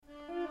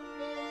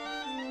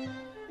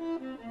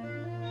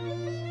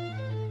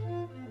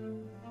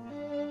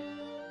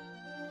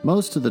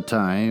Most of the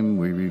time,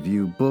 we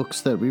review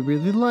books that we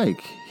really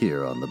like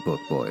here on the Book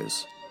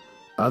Boys.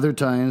 Other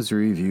times, we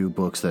review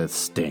books that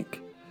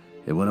stink.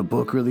 And when a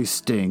book really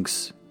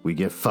stinks, we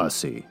get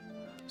fussy.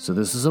 So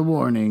this is a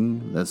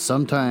warning that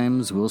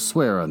sometimes we'll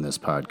swear on this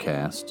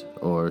podcast,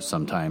 or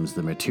sometimes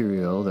the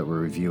material that we're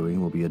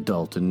reviewing will be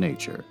adult in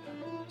nature.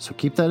 So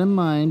keep that in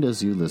mind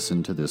as you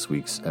listen to this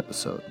week's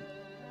episode.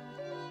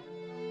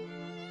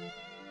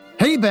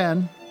 Hey,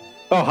 Ben.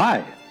 Oh,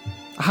 hi.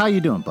 How you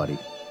doing, buddy?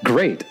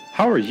 Great.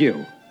 How are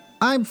you?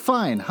 I'm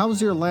fine.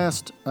 How's your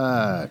last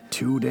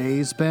 2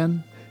 days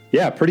been?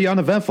 Yeah, pretty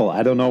uneventful.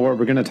 I don't know what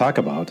we're going to talk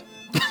about.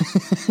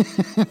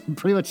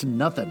 Pretty much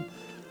nothing.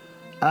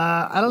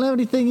 I don't have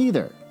anything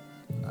either.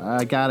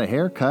 I got a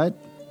haircut.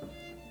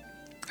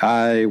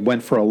 I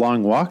went for a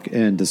long walk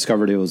and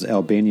discovered it was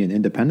Albanian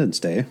Independence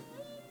Day.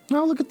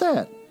 Oh, look at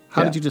that.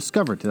 How Yeah. did you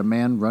discover it? Did a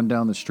man run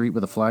down the street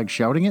with a flag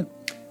shouting it?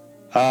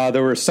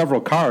 There were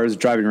several cars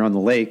driving around the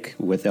lake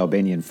with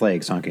Albanian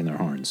flags honking their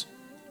horns.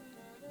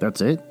 That's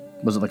it?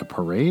 Was it like a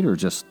parade or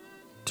just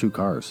two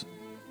cars?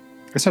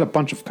 I said a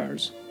bunch of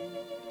cars.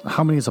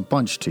 How many is a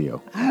bunch to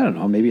you? I don't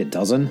know, maybe a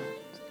dozen.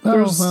 Oh,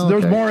 There's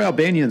okay. more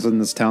Albanians in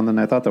this town than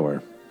I thought there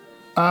were.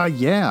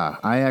 Yeah.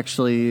 I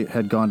actually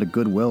had gone to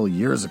Goodwill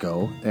years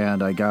ago,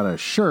 and I got a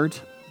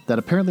shirt that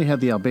apparently had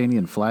the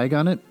Albanian flag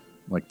on it,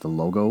 like the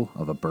logo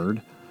of a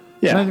bird.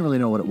 Yeah. And I didn't really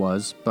know what it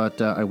was,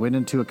 but I went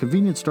into a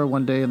convenience store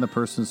one day, and the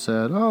person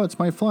said, "Oh, it's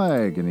my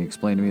flag." And he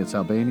explained to me it's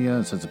Albania,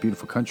 and said it's a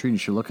beautiful country, and you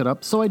should look it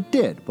up. So I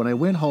did. When I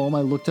went home,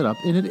 I looked it up,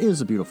 and it is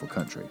a beautiful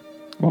country.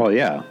 Well,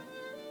 yeah.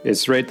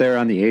 It's right there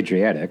on the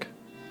Adriatic.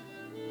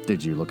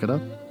 Did you look it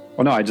up?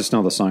 Well, no, I just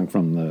know the song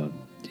from the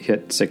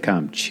hit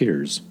sitcom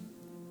Cheers.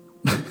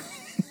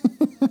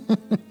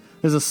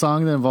 There's a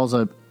song that involves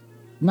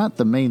not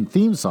the main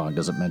theme song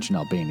doesn't mention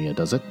Albania,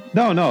 does it?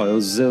 No, it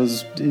was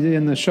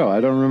in the show. I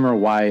don't remember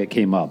why it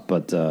came up,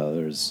 but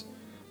there's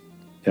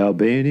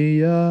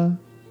Albania,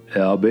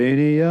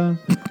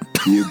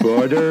 you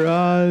border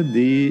on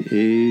the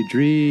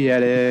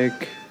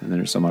Adriatic, and then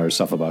there's some other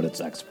stuff about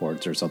its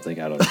exports or something.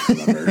 I don't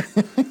remember.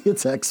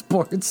 It's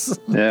exports.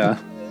 Yeah,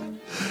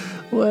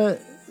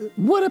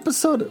 What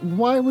episode?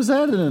 Why was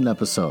that in an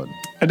episode?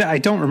 I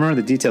don't remember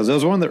the details. It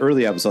was one of the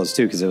early episodes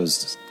too, because it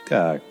was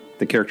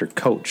the character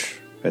Coach,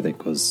 I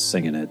think, was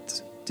singing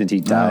it. Didn't he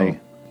die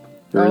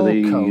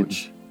early?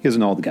 Coach. He was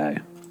an old guy.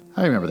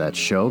 I remember that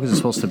show because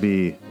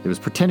it was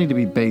pretending to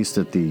be based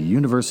at the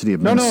University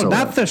of No, Minnesota.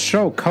 not the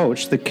show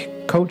Coach. The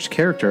Coach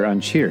character on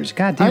Cheers.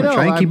 God damn I it, know.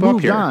 try and keep I up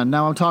moved here. on.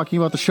 Now I'm talking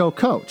about the show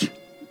Coach.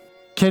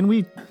 Can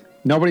we?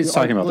 Nobody's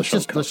talking about the let's show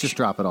just, Coach. Let's just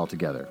drop it all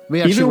together. We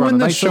actually Even were on when a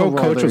the nice show little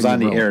roll Coach there was in on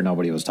the row. air,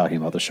 nobody was talking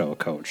about the show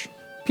Coach.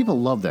 People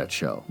love that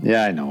show.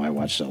 Yeah, I know. I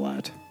watched it a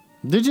lot.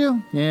 Did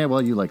you? Yeah.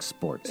 Well, you like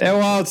sports. Yeah,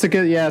 well, it's a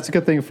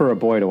good thing for a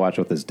boy to watch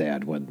with his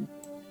dad when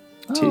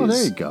Oh,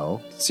 there you go.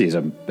 sees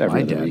him My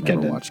every dad other weekend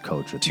never and watched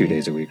Coach with 2 me.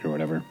 days a week or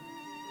whatever.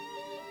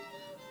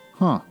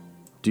 Huh.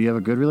 Do you have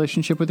a good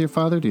relationship with your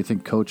father? Do you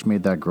think Coach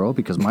made that grow?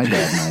 Because my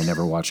dad and I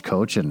never watched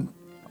Coach, and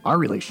our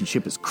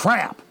relationship is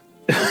crap.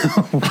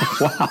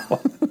 Wow.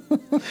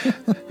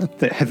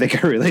 I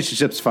think our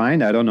relationship's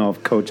fine. I don't know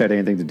if Coach had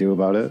anything to do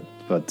about it,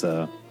 but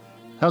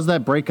How's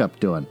that breakup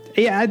doing?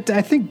 yeah,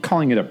 I think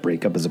calling it a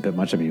breakup is a bit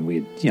much. I mean,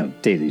 we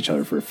dated each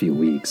other for a few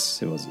weeks.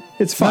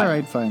 It's fine. All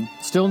right, fine.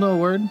 Still no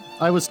word?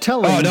 I was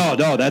telling... Oh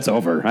no, that's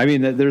over. I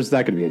mean, there's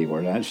not going to be any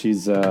word.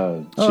 She's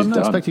I'm not done.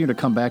 expecting her to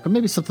come back, but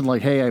maybe something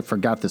like, "Hey, I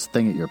forgot this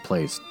thing at your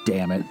place.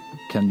 Damn it.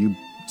 Can you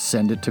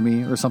send it to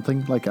me?" or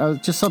something? Like,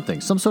 just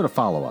something. Some sort of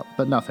follow-up,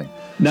 but nothing.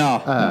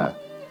 No.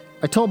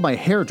 I told my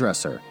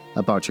hairdresser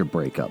about your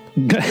breakup.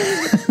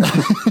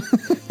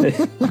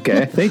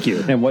 Okay, thank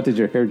you. And what did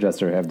your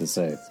hairdresser have to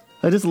say?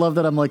 I just love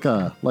that I'm like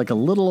a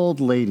little old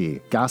lady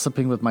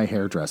gossiping with my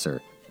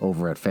hairdresser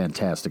over at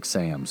Fantastic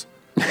Sam's.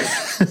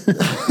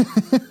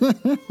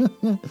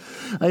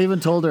 I even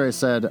told her, I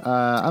said,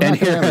 I'm And not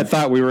here gonna I have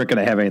thought we weren't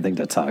going to have anything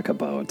to talk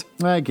about.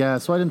 I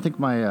guess. So I didn't think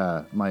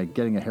my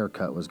getting a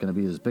haircut was going to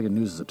be as big a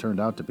news as it turned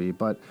out to be.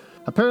 But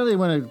apparently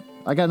when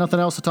I got nothing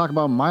else to talk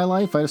about in my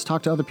life, I just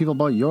talk to other people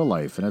about your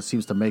life, and it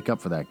seems to make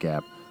up for that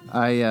gap.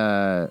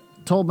 I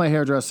told my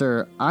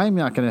hairdresser, I'm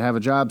not going to have a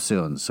job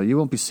soon, so you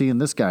won't be seeing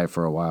this guy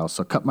for a while,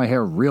 so cut my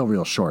hair real,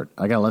 real short.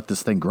 I got to let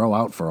this thing grow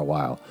out for a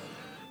while.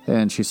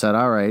 And she said,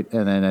 all right.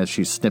 And then as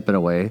she's snipping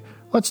away,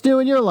 what's new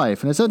in your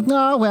life? And I said,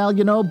 no,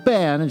 well,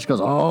 Ben. And she goes,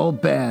 oh,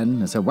 Ben.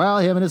 And I said, well,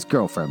 him and his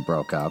girlfriend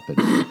broke up.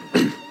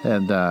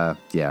 And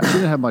yeah, she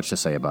didn't have much to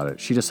say about it.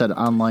 She just said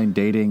online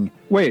dating.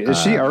 Wait,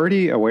 is she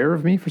already aware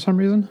of me for some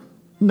reason?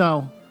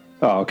 No,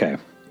 Oh, okay.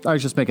 I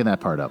was just making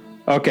that part up.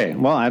 Okay,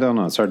 well, I don't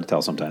know. It's hard to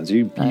tell sometimes.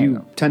 You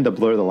know. tend to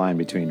blur the line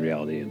between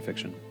reality and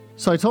fiction.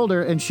 So I told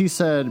her, and she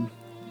said,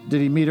 did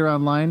he meet her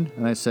online?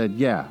 And I said,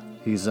 yeah,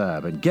 he's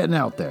been getting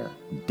out there,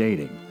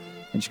 dating.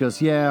 And she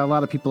goes, yeah, a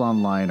lot of people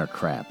online are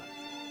crap.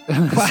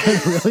 And I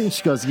said, really?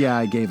 She goes, yeah,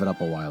 I gave it up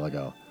a while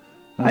ago.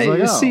 And I was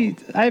like, oh. See,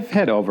 I've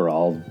had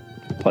overall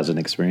pleasant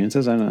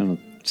experiences. I'm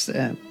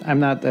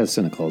not as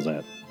cynical as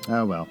that.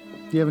 Oh, well,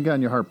 you haven't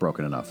gotten your heart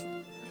broken enough.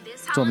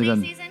 This It's only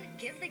holiday been- season,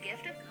 give the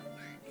gift of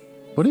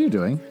comfort. What are you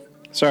doing?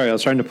 Sorry, I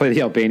was trying to play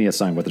the Albania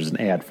song, but there's an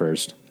ad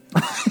first.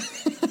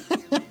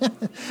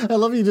 I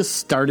love you just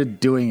started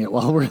doing it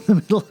while we're in the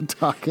middle of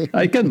talking.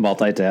 I can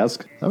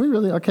multitask. Are we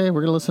really? Okay,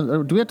 we're going to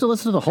listen. Do we have to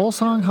listen to the whole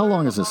song? How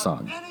long is this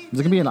song? Is it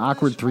going to be an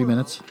awkward 3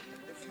 minutes?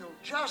 If you'll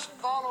just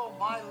follow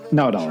my little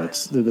No, track.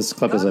 this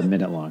clip is a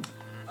minute long.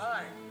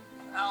 Hi,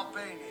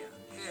 Albania.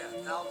 Here,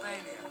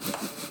 Albania.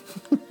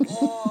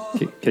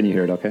 Or Can you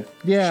hear it okay?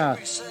 Yeah.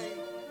 we say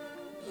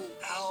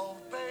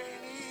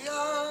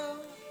Albania.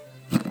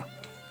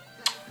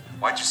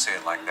 Why'd you say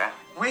it like that?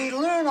 We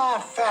learn our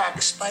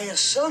facts by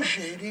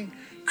associating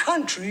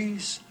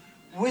countries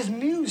with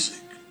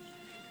music.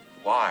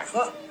 Why?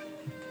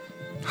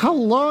 How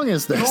long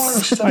is this? You wanna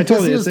start- I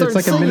told you, Just it's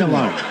like a start minute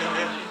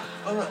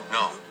singing. long.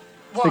 No.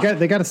 One,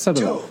 They got to set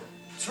it 2, up.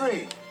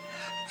 3.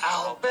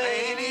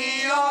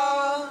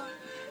 Albania,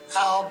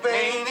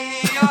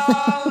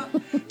 Albania,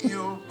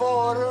 you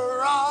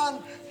border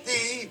on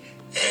the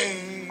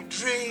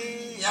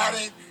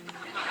Adriatic.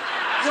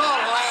 Your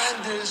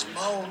land is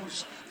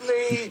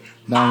mostly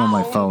Now I'm on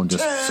my phone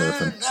just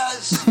surfing.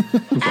 mountainous,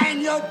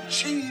 and your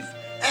chief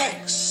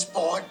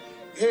export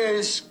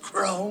is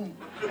chrome.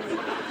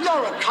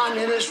 You're a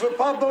communist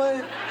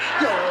republic.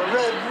 You're a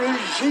red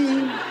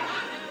regime.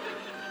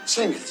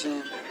 Sing it,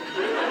 Sam.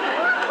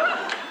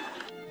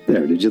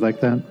 There, did you like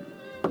that?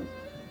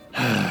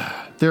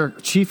 Their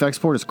chief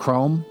export is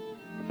chrome.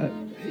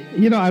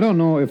 You know, I don't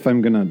know if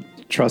I'm going to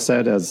trust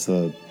that as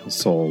the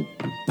sole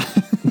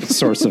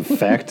source of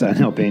fact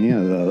on Albania,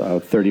 a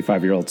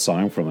 35-year-old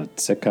song from a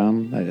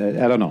sitcom.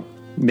 I don't know.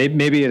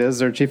 Maybe it is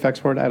their chief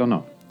export. I don't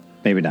know.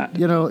 Maybe not.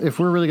 You know, if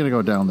we're really going to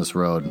go down this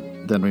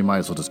road, then we might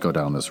as well just go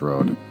down this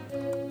road.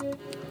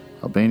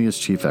 Albania's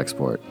chief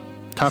export.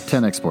 Top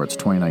 10 exports,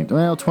 2019.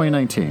 Well,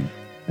 2019. Maybe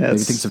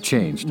That's things have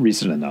changed.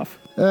 recent enough.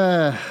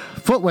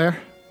 Footwear,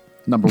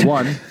 number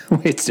 1.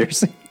 Wait,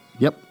 seriously?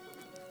 Yep.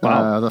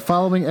 Wow. The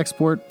following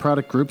export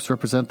product groups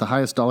represent the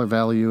highest dollar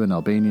value in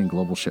Albanian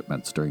global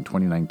shipments during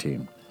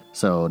 2019.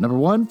 So, number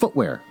 1,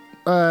 footwear.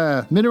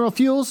 Mineral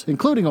fuels,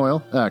 including oil,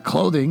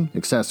 clothing,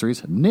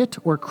 accessories, knit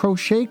or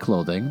crochet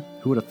clothing.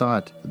 Who would have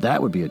thought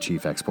that would be a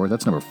chief export?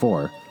 That's number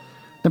 4.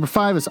 Number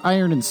 5 is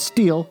iron and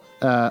steel,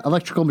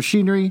 electrical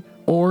machinery,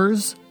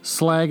 ores,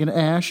 slag and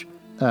ash.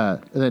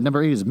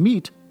 Number 8 is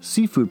meat,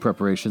 seafood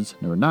preparations.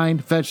 Number 9,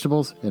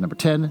 vegetables. And number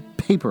 10,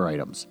 paper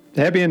items.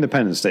 Happy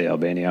Independence Day,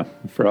 Albania.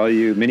 For all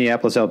you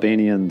Minneapolis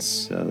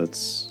Albanians,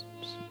 that's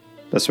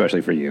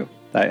especially for you.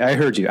 I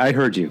heard you. I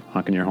heard you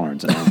honking your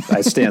horns. And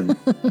I stand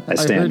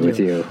heard with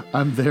you.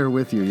 I'm there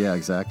with you. Yeah,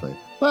 exactly.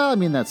 Well, I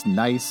mean, that's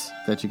nice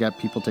that you got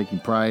people taking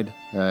pride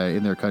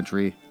in their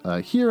country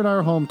here in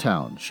our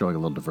hometown, showing a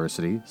little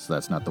diversity. So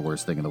that's not the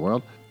worst thing in the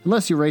world.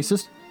 Unless you're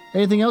racist.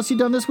 Anything else you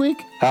done this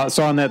week?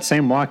 So on that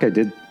same walk, I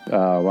did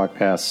walk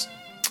past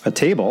a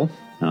table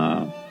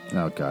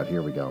Oh, God,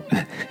 here we go.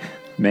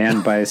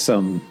 manned by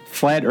some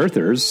flat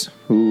earthers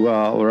who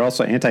were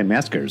also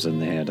anti-maskers, and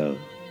they had an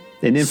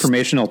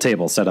informational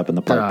table set up in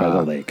the park by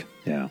the lake.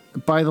 Yeah.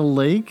 By the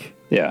lake?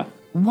 Yeah.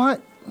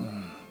 What?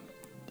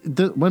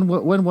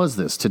 When was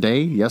this?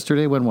 Today?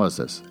 Yesterday? When was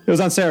this? It was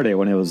on Saturday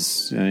when it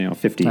was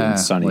 50 and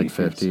sunny. Like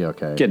 50,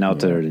 okay. Getting out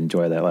there to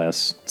enjoy that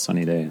last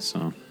sunny day.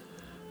 So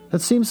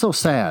That seems so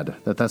sad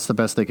that that's the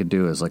best they could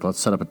do is like, let's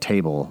set up a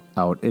table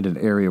out in an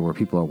area where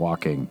people are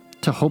walking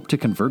to hope to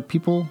convert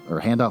people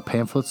or hand out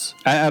pamphlets.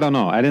 I don't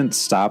know. I didn't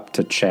stop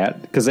to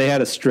chat because they had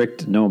a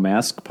strict no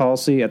mask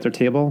policy at their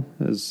table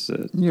as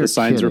You're the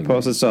signs were kidding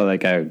posted. So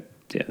like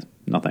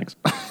no thanks.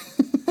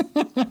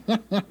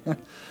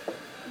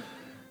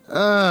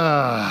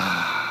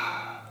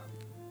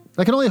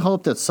 I can only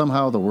hope that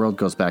somehow the world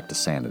goes back to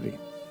sanity.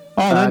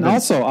 Oh, and then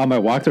also on my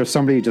walk, there was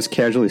somebody just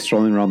casually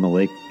strolling around the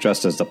lake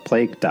dressed as the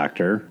plague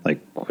doctor,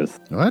 like with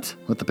What?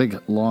 With the big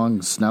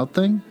long snout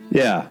thing?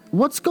 yeah.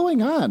 What's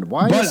going on?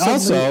 Why But is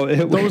suddenly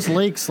also, those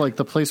lakes like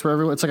the place where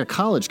everyone, it's like a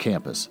college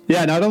campus.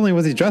 Yeah, not only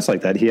was he dressed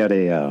like that, he had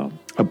a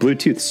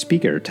Bluetooth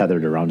speaker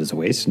tethered around his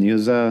waist, and he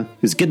was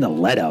getting the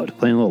lead out,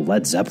 playing a little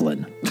Led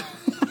Zeppelin.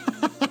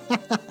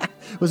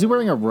 Was he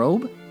wearing a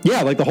robe?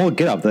 Yeah, like the whole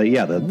get up. The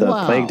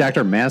Wow. plague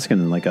doctor mask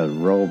and like a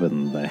robe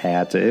and the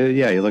hat.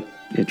 Yeah, he looked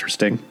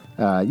interesting.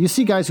 You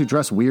see guys who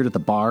dress weird at the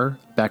bar,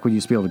 back when you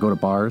used to be able to go to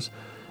bars.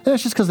 And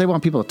it's just because they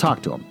want people to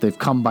talk to them. They've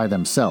come by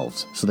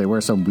themselves. So they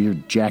wear some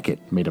weird jacket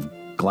made of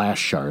glass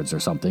shards or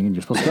something. And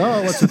you're supposed to go,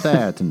 oh, what's with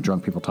that? And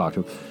drunk people talk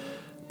to them.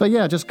 But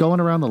yeah, just going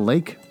around the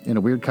lake in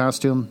a weird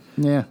costume.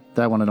 Yeah,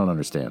 that one I don't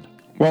understand.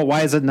 Well,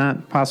 why is it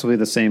not possibly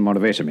the same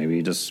motivation? Maybe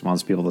he just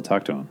wants people to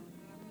talk to him.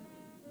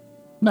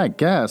 I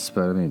guess,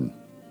 but I mean,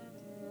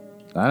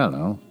 I don't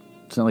know.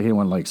 It's not like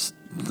anyone likes...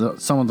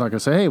 Someone's not going to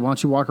say, hey, why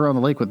don't you walk around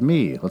the lake with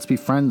me? Let's be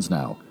friends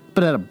now.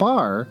 But at a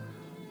bar,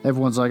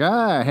 everyone's like,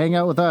 hang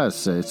out with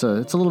us. It's a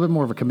little bit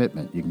more of a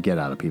commitment you can get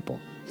out of people.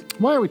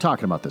 Why are we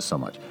talking about this so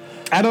much?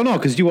 I don't know,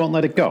 because you won't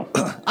let it go.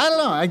 I don't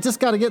know. I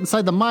just got to get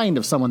inside the mind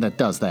of someone that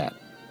does that.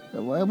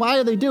 Why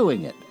are they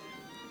doing it?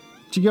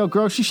 Did you go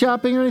grocery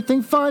shopping or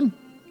anything fun?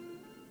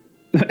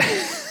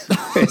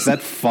 Is that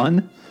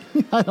fun?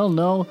 I don't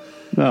know.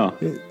 No.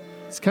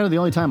 It's kind of the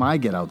only time I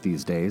get out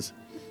these days.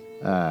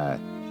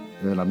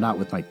 and I'm not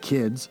with my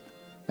kids.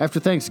 After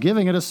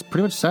Thanksgiving, I just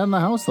pretty much sat in the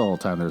house the whole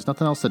time. There's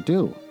nothing else to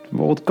do.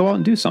 Well, go out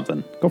and do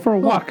something. Go for a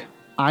walk.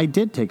 I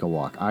did take a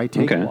walk. I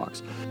take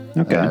walks.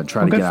 Okay.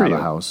 Try to get out of you.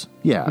 the house.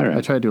 Yeah, All right.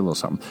 I try to do a little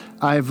something.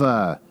 I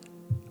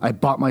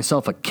bought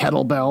myself a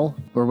kettlebell,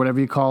 or whatever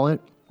you call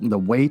it. The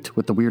weight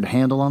with the weird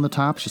handle on the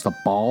top. It's just a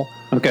ball.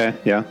 Okay,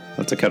 yeah,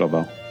 that's a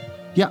kettlebell.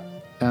 Yeah.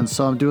 And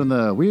so I'm doing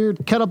the weird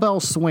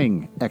kettlebell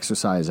swing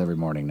exercise every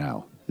morning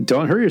now.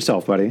 Don't hurt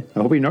yourself, buddy. I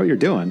hope you know what you're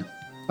doing.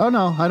 Oh,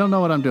 no, I don't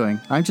know what I'm doing.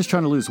 I'm just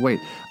trying to lose weight.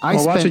 I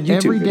Well, watch a spent YouTube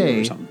every video or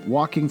day something.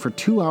 walking for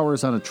 2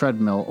 hours on a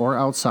treadmill or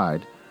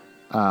outside,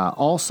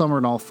 all summer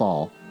and all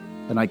fall,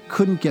 and I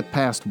couldn't get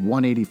past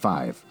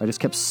 185. I just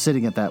kept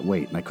sitting at that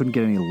weight, and I couldn't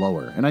get any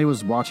lower. And I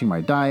was watching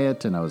my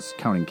diet, and I was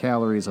counting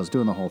calories. I was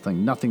doing the whole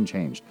thing. Nothing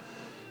changed.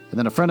 And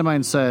then a friend of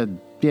mine said,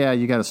 yeah,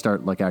 you got to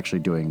start like actually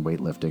doing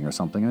weightlifting or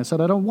something. And I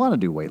said, I don't want to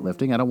do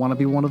weightlifting. I don't want to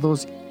be one of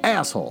those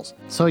assholes.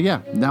 So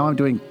yeah, now I'm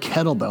doing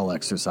kettlebell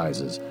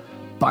exercises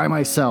by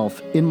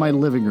myself in my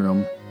living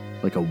room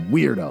like a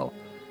weirdo.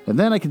 And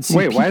then I can see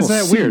Wait, why is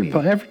that see weird?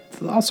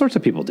 me. All sorts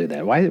of people do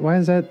that. Why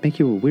does that make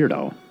you a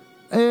weirdo?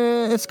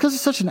 It's because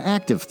it's such an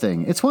active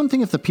thing. It's one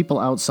thing if the people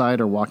outside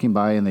are walking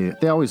by and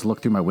they always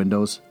look through my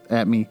windows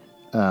at me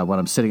when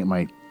I'm sitting at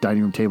my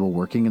dining room table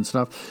working and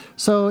stuff.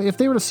 So if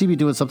they were to see me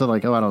doing something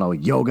like, I don't know,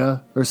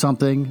 yoga or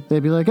something,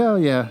 they'd be like, oh,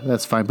 yeah,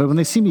 that's fine. But when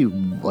they see me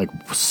like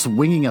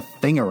swinging a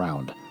thing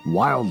around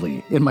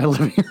wildly in my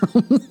living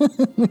room,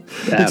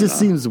 it just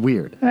seems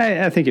weird.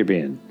 I think you're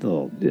being a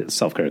little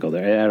self-critical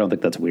there. I don't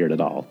think that's weird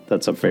at all.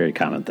 That's a very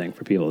common thing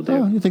for people to do.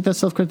 Oh, you think that's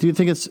self-critical? Do you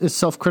think it's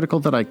self-critical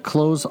that I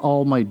close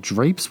all my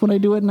drapes when I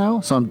do it now?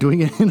 So I'm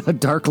doing it in a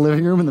dark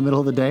living room in the middle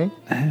of the day?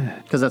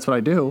 Because that's what I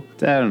do.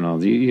 I don't know.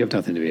 You have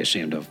nothing to be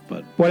ashamed of,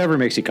 but whatever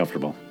makes you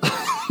comfortable.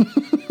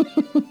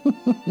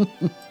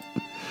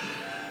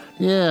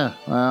 Yeah,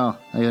 well,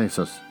 I think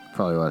that's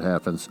probably what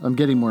happens. I'm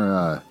getting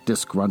more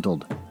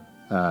disgruntled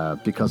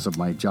because of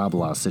my job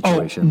loss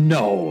situation.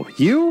 No.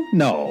 You?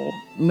 No.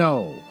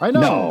 No, I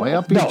know. No. My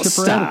upbeat, chipper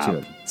Stop.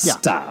 attitude. Yeah.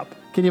 Stop.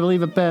 Can you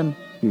believe it, Ben?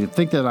 You'd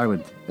think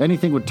that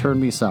anything would turn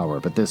me sour,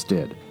 but this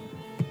did.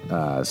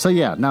 So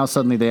yeah, now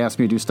suddenly they ask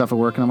me to do stuff at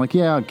work, and I'm like,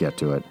 yeah, I'll get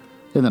to it.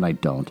 And then I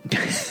don't.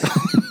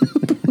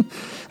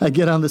 I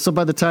get on this. So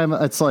by the time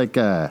it's like,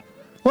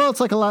 it's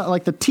like a lot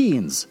like the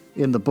teens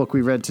in the book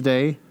we read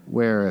today,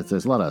 where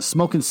there's a lot of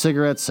smoking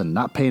cigarettes and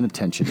not paying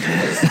attention.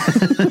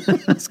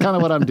 That's kind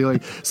of what I'm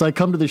doing. So I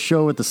come to the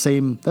show with that's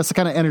the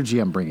kind of energy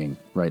I'm bringing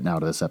right now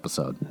to this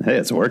episode. Hey,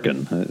 it's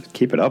working.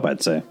 Keep it up,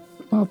 I'd say.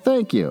 Well,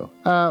 thank you.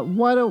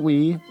 Why don't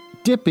we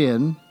dip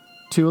in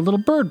to a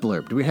little bird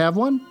blurb? Do we have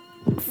one?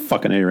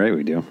 Fucking A, right,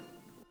 we do.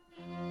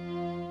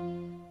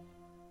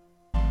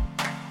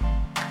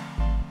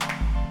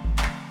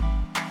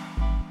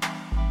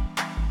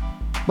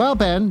 Well,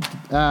 Ben,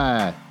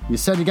 you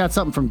said you got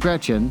something from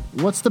Gretchen.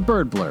 What's the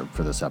bird blurb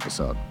for this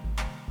episode?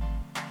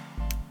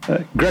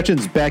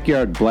 Gretchen's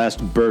Backyard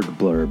Blast Bird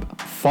Blurb.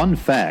 Fun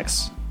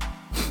facts.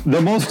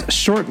 The most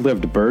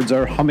short-lived birds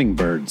are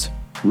hummingbirds.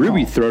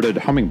 Ruby-throated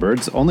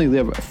hummingbirds only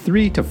live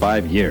 3 to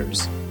 5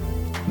 years.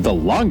 The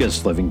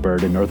longest living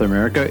bird in North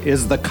America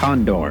is the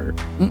condor.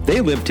 They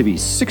live to be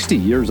 60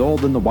 years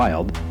old in the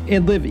wild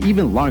and live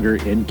even longer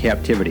in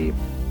captivity,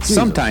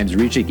 sometimes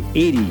reaching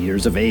 80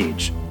 years of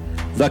age.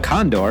 The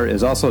condor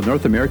is also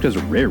North America's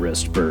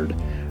rarest bird.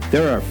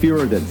 There are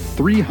fewer than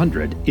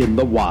 300 in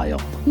the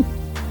wild.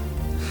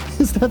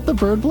 Is that the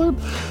bird blurb?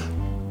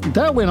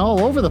 That went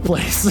all over the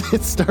place.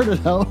 It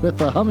started out with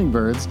the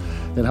hummingbirds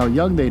and how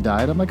young they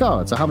died. I'm like, oh,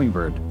 it's a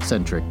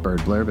hummingbird-centric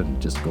bird blurb, and it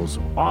just goes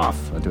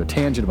off into a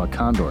tangent about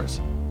condors.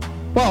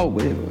 Well,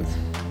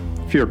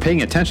 if you're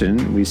paying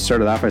attention, we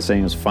started off by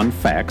saying it was fun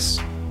facts.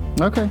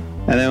 Okay.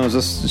 And then it was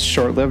just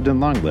short-lived and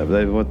long-lived.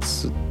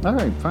 All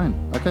right,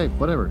 fine. Okay,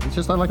 whatever. It's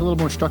just I like a little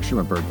more structure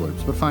in bird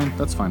blurbs, but fine,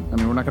 that's fine. I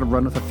mean, we're not going to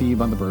run with a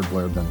theme on the bird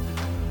blurb, then.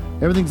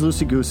 Everything's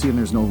loosey-goosey and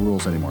there's no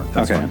rules anymore.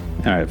 That's okay. fine.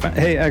 All right, fine.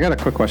 Hey, I got a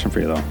quick question for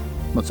you, though.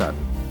 What's that?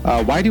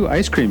 Why do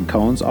ice cream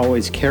cones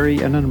always carry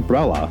an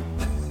umbrella?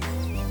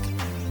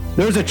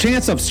 There's a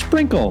chance of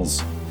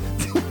sprinkles.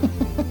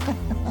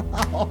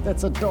 Oh,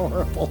 that's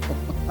adorable.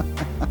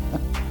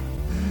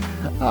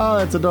 Oh,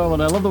 that's adorable.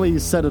 And I love the way you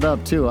set it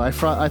up, too. I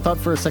thought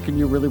for a second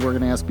you really were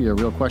going to ask me a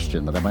real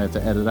question that I might have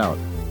to edit out.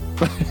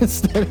 But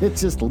instead,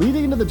 it's just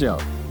leading into the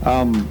joke.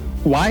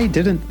 Why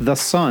didn't the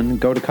sun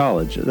go to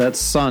college? That's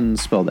sun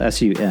spelled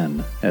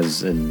S-U-N,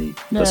 as in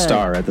the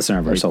star at the center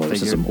of our solar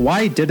system.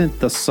 Why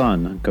didn't the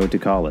sun go to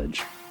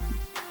college?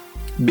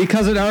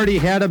 Because it already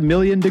had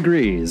 1,000,000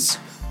 degrees.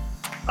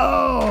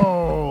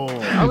 Oh!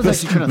 I was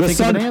actually trying to think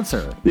of an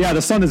answer. Yeah,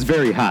 the sun is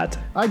very hot.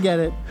 I get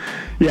it.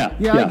 Yeah,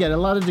 I get it. A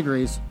lot of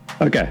degrees.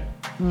 Okay.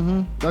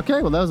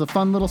 Okay, well, that was a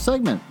fun little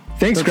segment.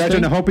 Thanks,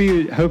 Gretchen. I hope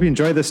you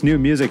enjoy this new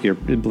music you're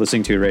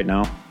listening to right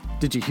now.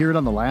 Did you hear it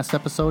on the last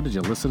episode? Did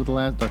you listen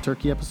to the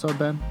turkey episode,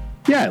 Ben?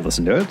 Yeah, I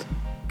listened to it.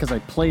 Because I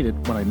played it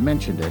when I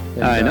mentioned it.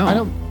 And, I know.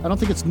 I don't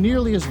think it's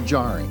nearly as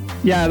jarring.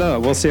 Yeah, I know.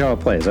 We'll see how it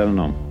plays. I don't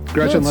know.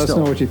 Gretchen, let us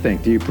know what you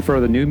think. Do you prefer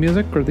the new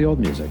music or the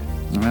old music?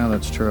 Well,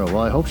 that's true. Well,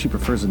 I hope she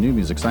prefers the new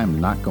music, because I am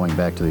not going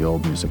back to the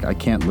old music. I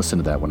can't listen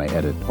to that when I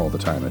edit all the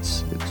time.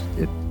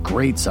 It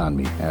grates on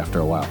me after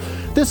a while.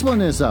 This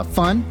one is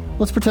fun.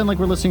 Let's pretend like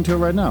we're listening to it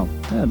right now.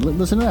 Yeah,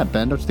 listen to that,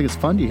 Ben. Don't you think it's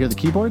fun? Do you hear the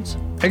keyboards?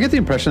 I get the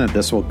impression that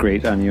this will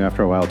grate on you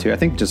after a while, too. I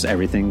think just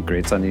everything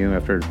grates on you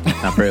after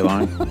not very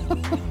long.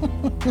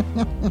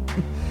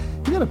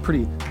 You got a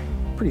pretty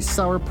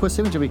sour puss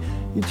image of me.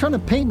 You're trying to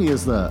paint me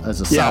as a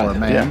sour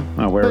man.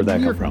 Yeah. Where would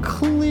that come from? You're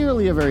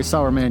clearly a very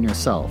sour man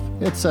yourself.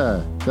 It's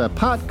the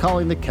pot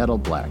calling the kettle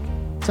black.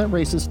 Is that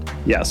racist?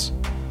 Yes.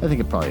 I think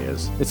it probably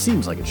is. It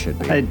seems like it should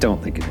be. I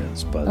don't think it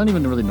is, but... I don't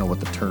even really know what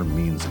the term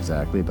means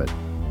exactly, but...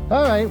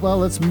 All right, well,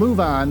 let's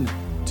move on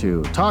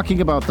to talking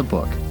about the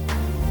book.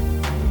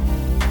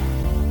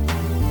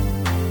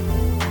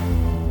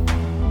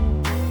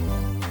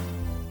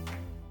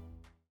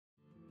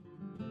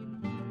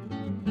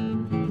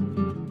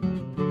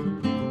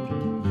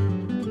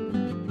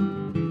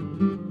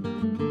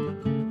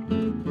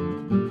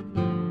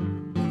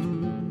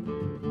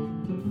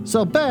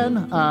 So,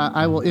 Ben,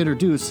 I will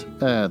introduce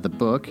the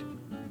book.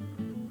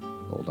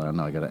 Hold on,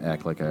 now I gotta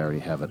act like I already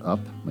have it up.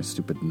 My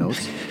stupid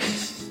notes.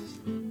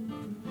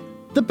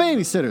 The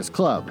Babysitter's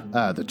Club,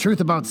 The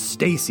Truth About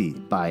Stacy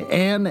by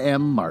Anne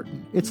M.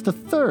 Martin. It's the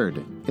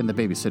third in the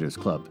Babysitter's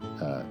Club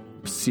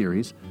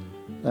series.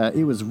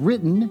 It was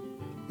written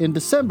in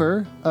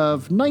December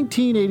of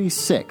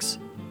 1986.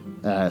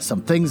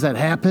 Some things that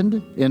happened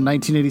in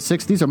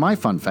 1986. These are my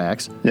fun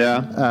facts.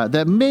 Yeah.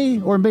 That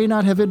may or may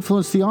not have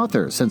influenced the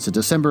author, since the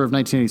December of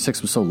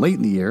 1986 was so late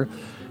in the year.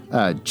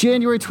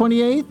 January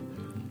 28th,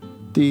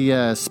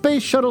 the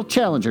Space Shuttle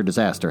Challenger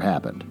disaster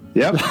happened.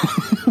 Yep.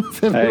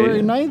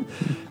 February 9th,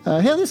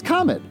 Halley's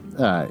Comet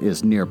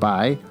is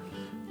nearby.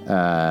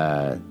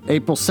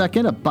 April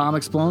 2nd, a bomb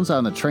explodes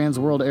on the Trans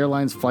World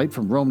Airlines flight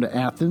from Rome to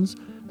Athens.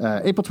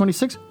 April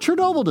 26th,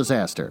 Chernobyl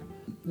disaster.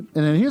 And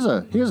then here's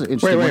an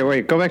interesting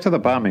Wait. Go back to the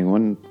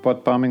bombing.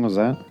 What bombing was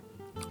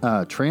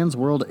that? Trans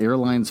World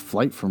Airlines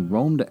flight from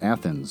Rome to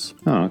Athens.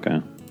 Oh,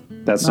 okay.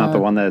 That's not the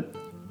one that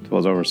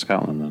was over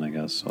Scotland, then, I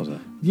guess, was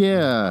it?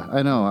 Yeah,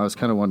 I know. I was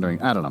kind of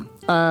wondering. I don't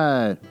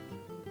know.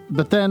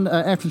 But then,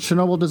 after the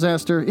Chernobyl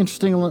disaster,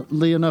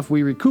 interestingly enough,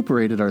 we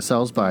recuperated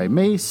ourselves by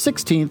May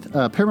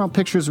 16th. Paramount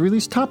Pictures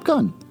released Top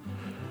Gun.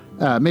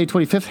 May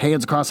 25th,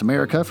 Hands Across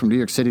America from New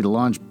York City to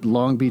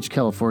Long Beach,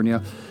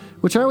 California,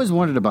 which I always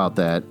wondered about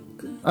that.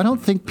 I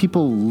don't think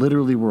people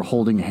literally were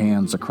holding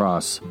hands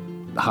across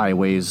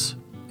highways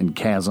and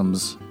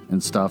chasms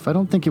and stuff. I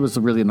don't think it was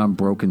really an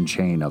unbroken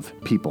chain of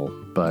people,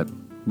 but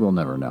we'll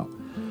never know.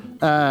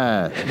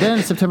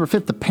 Then September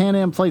 5th, the Pan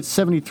Am Flight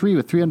 73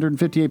 with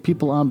 358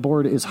 people on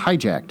board is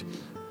hijacked.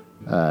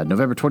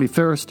 November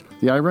 21st,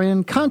 the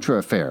Iran-Contra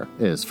affair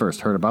is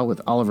first heard about,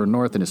 with Oliver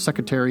North and his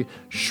secretary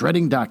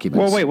shredding documents.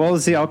 Well, wait, what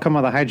was the outcome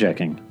of the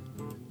hijacking?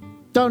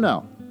 Don't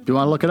know. Do you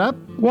want to look it up?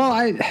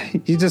 Well,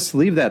 you just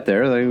leave that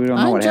there. Like, we don't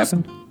know what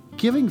happened.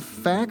 Giving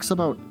facts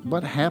about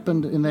what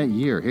happened in that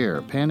year.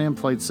 Here, Pan Am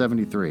Flight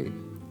 73.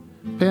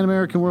 Pan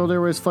American World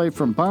Airways flight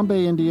from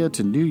Bombay, India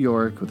to New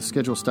York with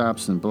scheduled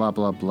stops and blah,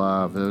 blah,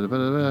 blah.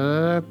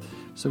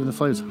 So the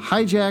flight was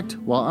hijacked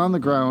while on the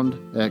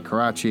ground at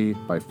Karachi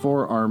by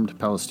 4 armed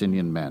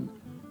Palestinian men.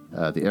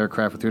 The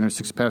aircraft with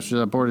 360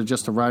 passengers on board had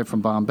just arrived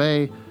from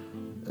Bombay.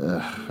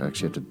 I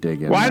actually have to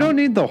dig in. Well, I don't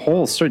need the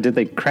whole story. Did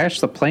they crash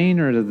the plane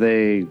or did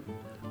they...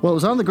 Well, it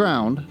was on the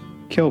ground.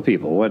 Kill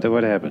people. What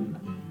happened?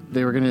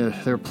 They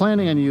were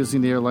planning on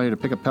using the airliner to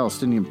pick up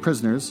Palestinian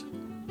prisoners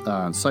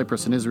in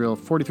Cyprus and Israel.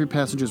 43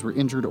 passengers were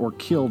injured or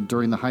killed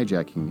during the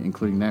hijacking,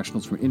 including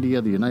nationals from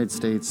India, the United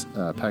States,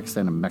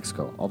 Pakistan, and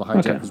Mexico. All the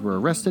hijackers were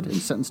arrested and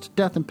sentenced to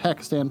death in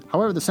Pakistan.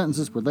 However, the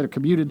sentences were later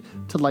commuted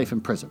to life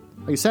in prison.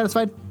 Are you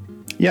satisfied?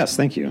 Yes,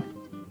 thank you.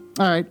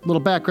 All right, little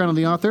background on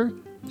the author.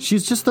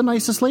 She's just the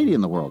nicest lady in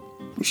the world.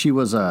 She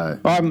was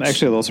I'm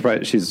actually a little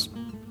surprised she's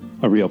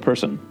a real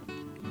person.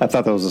 I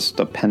thought that was just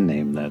a pen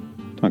name that...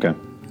 Okay.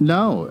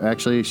 No,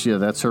 actually,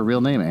 that's her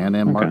real name, Anne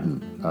M.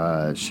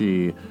 Martin.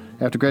 She,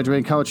 after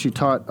graduating college, she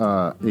taught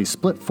a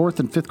split 4th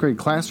and 5th grade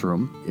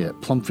classroom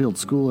at Plumfield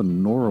School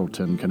in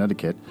Norriton,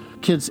 Connecticut.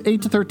 Kids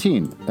 8 to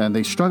 13, and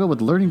they struggle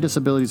with learning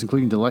disabilities,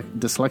 including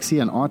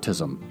dyslexia and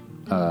autism,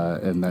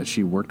 and that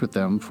she worked with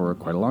them for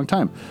quite a long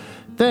time.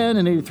 Then,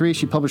 in 1983,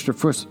 she published her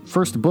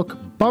first book,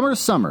 Bummer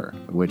Summer,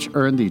 which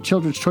earned the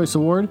Children's Choice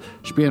Award.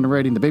 She began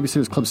writing the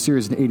Babysitter's Club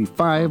series in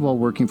 1985 while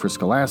working for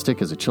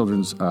Scholastic as a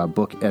children's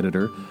book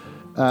editor.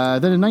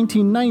 Then in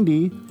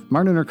 1990,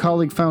 Martin and her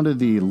colleague founded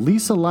the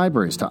Lisa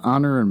Libraries to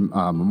honor and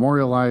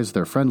memorialize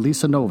their friend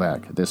Lisa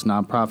Novak. This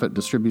nonprofit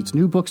distributes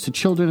new books to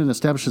children and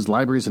establishes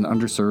libraries in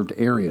underserved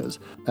areas.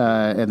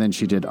 And then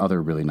she did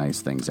other really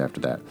nice things after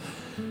that.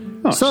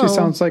 Oh, she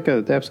sounds like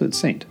an absolute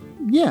saint.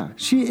 Yeah,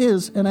 she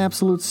is an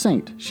absolute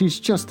saint. She's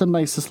just the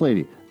nicest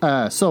lady.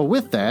 So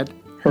with that...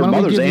 Her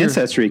mother's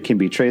ancestry can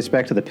be traced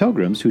back to the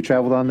Pilgrims who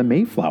traveled on the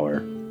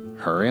Mayflower.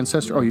 Her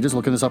ancestry? Oh, you're just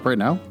looking this up right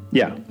now?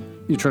 Yeah.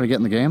 You trying to get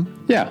in the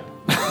game? Yeah.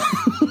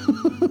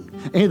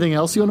 Anything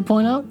else you want to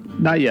point out?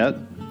 Not yet.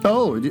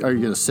 Oh, are you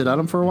going to sit on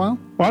them for a while?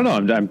 Well,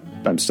 no,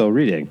 I'm still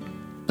reading.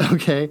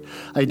 Okay.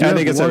 I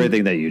think it's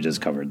everything that you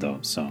just covered, though.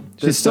 So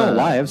she's still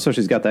alive, so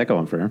she's got that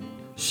going for her.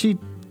 She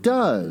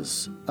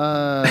does.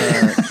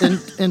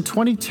 In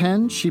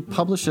 2010, she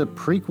published a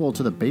prequel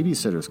to the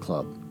Babysitters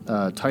Club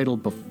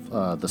titled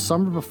The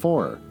Summer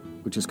Before,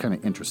 which is kind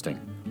of interesting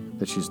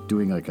that she's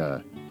doing like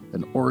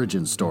an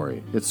origin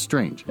story. It's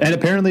strange. And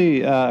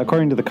apparently,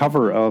 according to the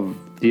cover of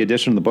the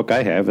edition of the book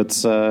I have,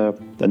 it's the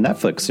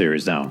Netflix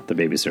series now, The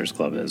Babysitters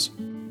Club is.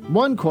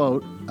 One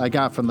quote I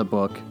got from the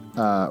book,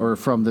 or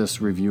from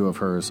this review of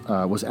hers,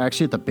 was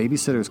actually at the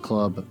Babysitters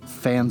Club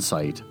fan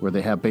site, where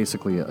they have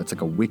basically, it's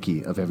like a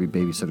wiki of every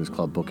Babysitters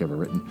Club book ever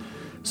written.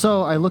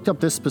 So I looked up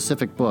this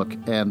specific book,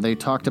 and they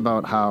talked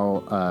about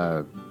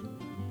how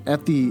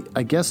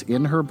I guess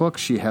in her book,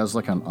 she has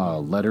like a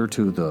letter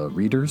to the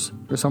readers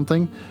or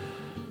something.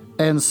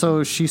 And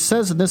so she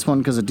says in this one,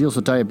 because it deals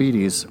with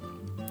diabetes,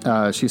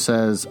 she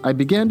says, I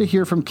began to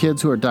hear from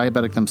kids who are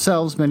diabetic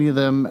themselves. Many of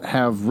them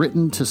have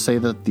written to say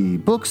that the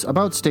books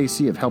about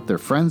Stacy have helped their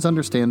friends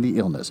understand the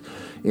illness.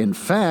 In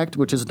fact,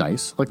 which is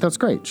nice, like that's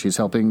great. She's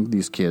helping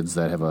these kids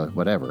that have a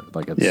whatever.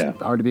 Like it's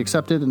hard to be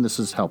accepted, and this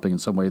is helping in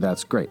some way.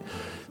 That's great.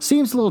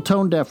 Seems a little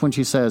tone deaf when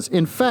she says,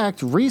 in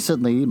fact,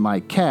 recently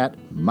my cat,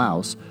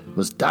 Mouse,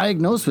 was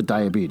diagnosed with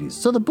diabetes.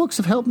 So the books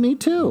have helped me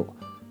too.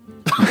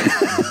 I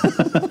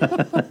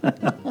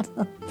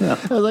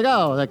was like,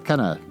 oh, that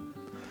kind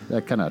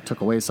of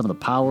took away some of the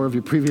power of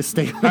your previous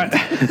statement.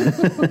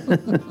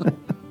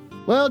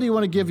 Well, do you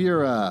want to give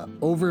your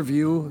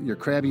your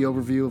crabby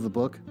overview of the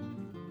book?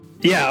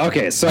 Yeah,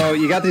 okay. So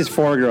you got these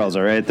four girls,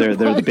 all right? They're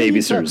the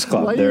Babysitters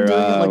Club. Why they're are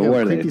you doing what like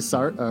are a they?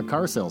 creepy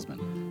car salesman?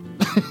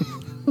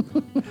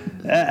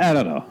 I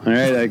don't know. All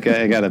right,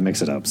 I got to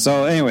mix it up.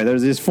 So anyway,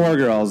 there's these four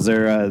girls.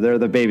 They're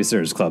the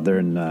Babysitters Club. They're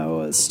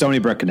in Stony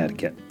Brook,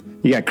 Connecticut.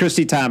 You got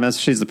Christy Thomas,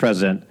 she's the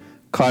president.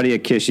 Claudia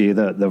Kishi,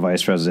 the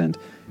vice president.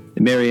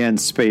 Marianne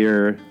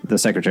Speyer, the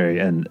secretary,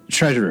 and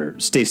treasurer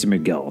Stacy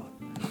McGill,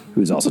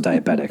 who's also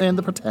diabetic, and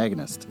the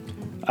protagonist.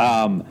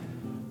 Yeah.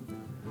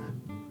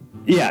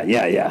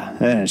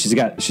 And she's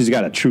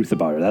got a truth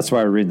about her. That's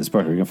why we're reading this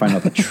book. We're gonna find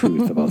out the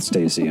truth about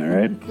Stacy. All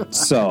right.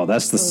 So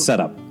that's the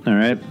setup. All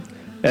right.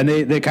 And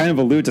they kind of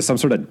allude to some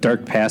sort of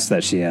dark past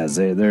that she has.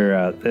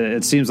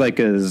 It seems like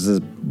this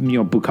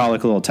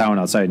bucolic little town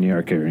outside New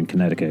York here in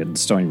Connecticut,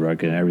 Stony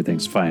Brook, and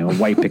everything's fine.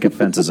 White picket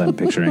fences I'm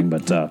picturing,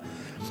 but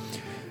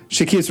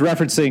she keeps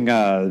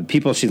referencing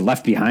people she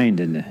left behind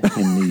in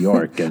New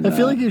York. And I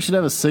feel like you should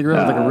have a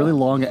cigarette with like a really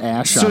long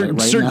ash on it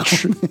right now,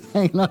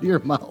 hanging out of your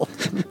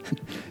mouth.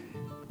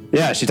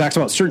 Yeah, she talks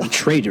about certain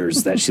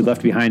traders that she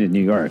left behind in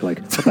New York.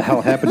 Like, what the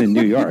hell happened in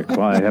New York?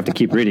 Well, I have to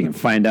keep reading and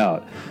find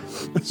out.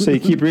 So you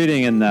keep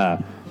reading, and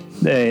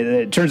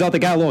it turns out they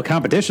got a little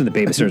competition the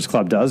Babysitters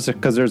Club does,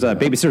 because there's a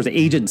Babysitters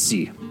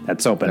Agency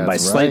that's open by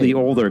slightly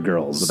older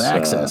girls. With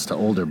access to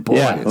older boys.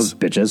 Yeah, those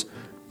bitches.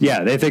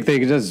 Yeah, they think they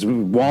can just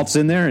waltz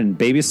in there and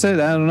babysit?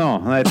 I don't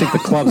know. I think the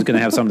club's going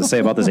to have something to say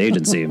about this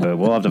agency, but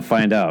we'll have to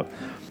find out.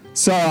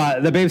 So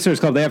the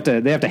Babysitters Club, they have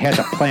to hatch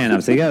a plan.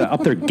 So they got to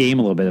up their game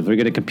a little bit if they're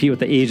going to compete with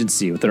the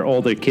agency, with their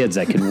older kids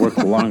that can work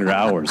longer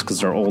hours because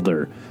they're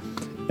older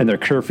and their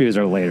curfews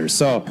are later.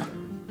 So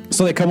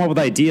they come up with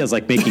ideas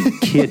like making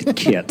kid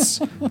kits,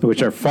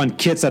 which are fun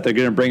kits that they're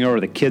going to bring over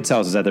to the kids'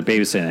 houses that they're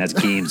babysitting. It has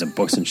games and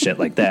books and shit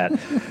like that.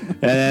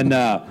 And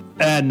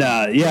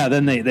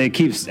then they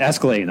keep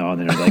escalating on,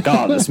 and they're like,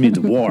 oh, this means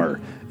war.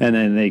 And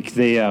then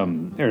they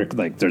are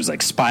like, there's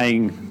like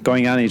spying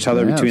going on each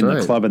other between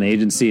the club and the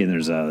agency, and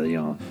there's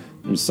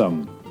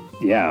some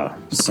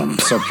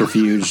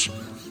subterfuge.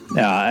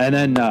 And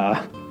then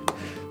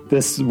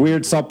this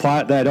weird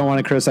subplot that I don't want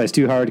to criticize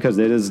too hard, because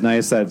it is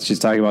nice that she's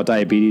talking about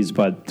diabetes,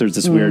 but there's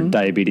this weird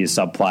diabetes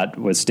subplot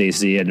with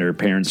Stacy and her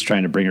parents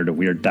trying to bring her to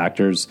weird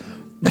doctors,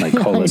 like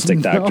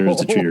holistic doctors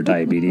to treat her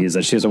diabetes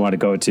that she doesn't want to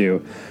go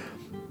to.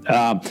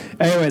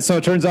 Anyway, so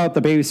it turns out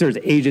the Babysitters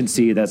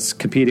Agency that's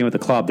competing with the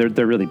club,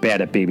 they're really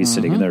bad at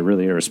babysitting, and they're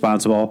really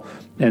irresponsible.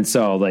 And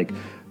so, like,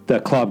 the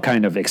club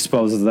kind of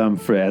exposes them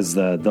as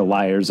the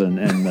liars and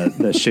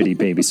the shitty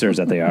babysitters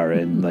that they are.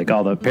 And, like,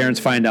 all the parents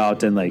find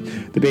out, and, like,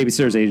 the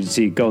Babysitters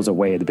Agency goes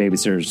away. The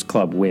Babysitters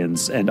Club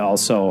wins. And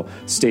also,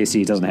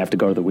 Stacy doesn't have to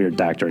go to the weird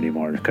doctor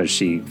anymore, because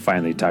she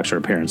finally talks to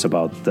her parents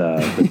about the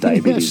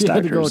diabetes she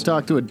doctors. Had to go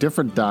talk to a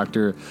different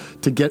doctor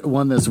to get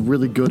one that's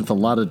really good with a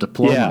lot of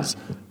diplomas.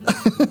 Yeah.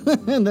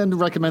 And then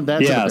recommend that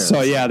to the parents.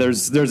 So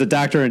there's a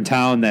doctor in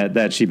town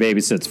that she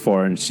babysits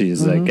for, and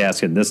she's like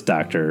asking this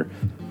doctor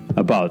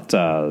about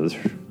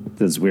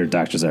those weird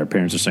doctors that her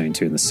parents are sending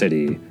to in the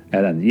city.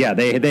 And then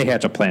they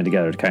hatch a plan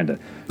together to kind of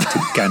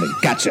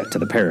gotcha to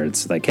the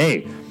parents, like,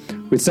 hey,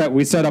 we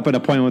set up an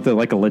appointment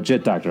with a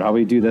legit doctor. How do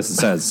we do this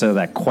instead of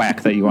that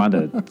quack that you want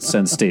to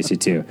send Stacy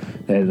to?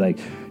 They're like,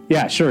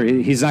 yeah, sure,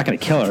 he's not going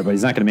to kill her, but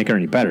he's not going to make her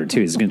any better,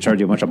 too. He's going to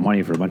charge you a bunch of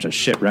money for a bunch of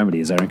shit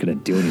remedies that aren't going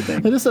to do anything.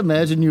 I just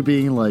imagine you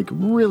being, like,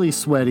 really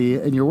sweaty,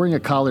 and you're wearing a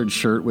collared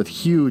shirt with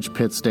huge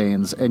pit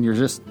stains, and you're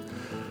just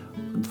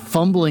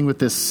fumbling with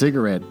this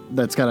cigarette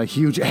that's got a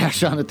huge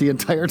ash on it the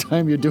entire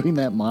time you're doing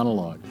that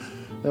monologue.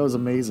 That was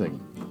amazing.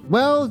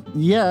 Well,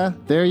 yeah,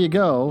 there you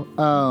go.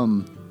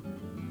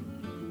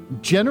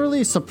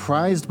 generally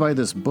surprised by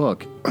this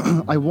book.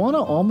 I want to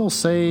almost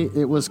say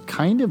it was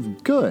kind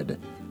of good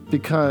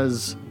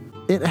because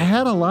it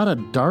had a lot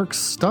of dark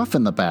stuff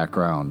in the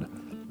background,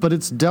 but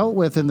it's dealt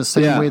with in the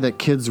same way that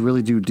kids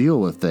really do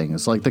deal with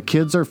things. Like the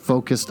kids are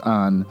focused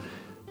on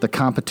the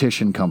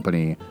competition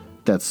company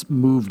that's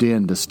moved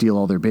in to steal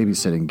all their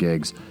babysitting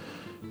gigs.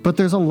 But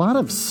there's a lot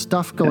of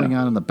stuff going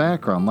on in the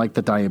background, like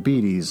the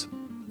diabetes.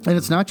 And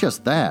it's not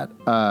just that.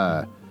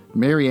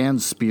 Mary Ann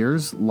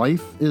Spears'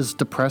 life is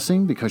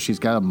depressing because she's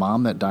got a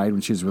mom that died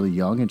when she was really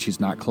young, and she's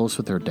not close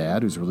with her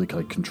dad, who's really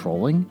like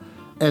controlling.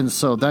 And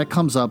so that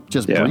comes up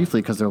just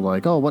briefly because they're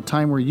like, oh, what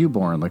time were you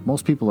born? Like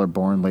most people are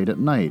born late at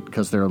night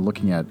because they're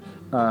looking at,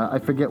 I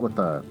forget what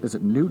is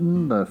it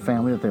Newton, the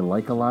family that they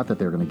like a lot that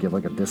they're going to give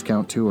like a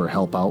discount to or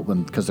help out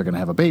because they're going to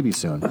have a baby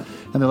soon. And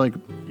they're like,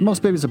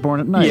 most babies are born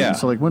at night. And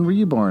so like, when were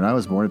you born? I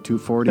was born at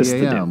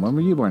 2:40 a.m. When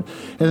were you born?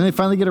 And then they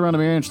finally get around to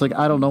Mary and she's like,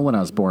 I don't know when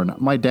I was born.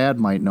 My dad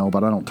might know,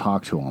 but I don't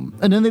talk to him.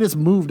 And then they just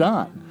moved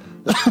on.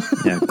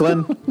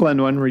 Glenn,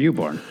 when were you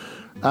born?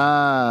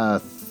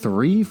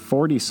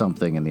 3:40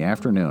 something in the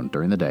afternoon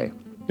during the day.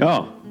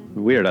 Oh,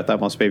 weird. I thought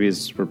most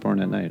babies were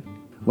born at night.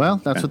 Well,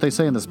 that's what they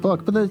say in this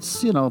book, but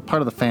it's, part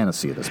of the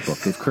fantasy of this book.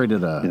 They've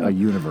created a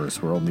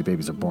universe where only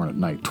babies are born at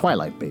night.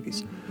 Twilight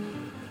babies.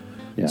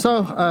 Yeah.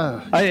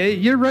 So,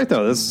 you're right,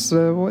 though. This,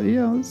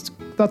 lots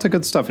of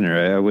good stuff in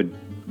here. I would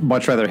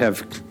much rather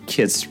have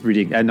kids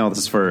reading. I know this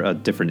is for a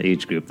different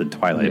age group than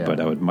Twilight, but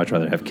I would much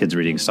rather have kids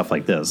reading stuff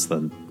like this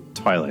than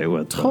Twilight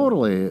with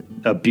totally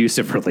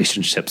abusive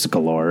relationships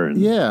galore.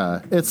 And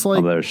it's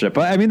like other shit.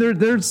 But I mean,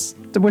 there's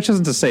which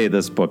isn't to say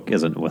this book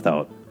isn't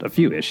without a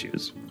few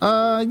issues.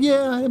 I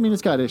mean,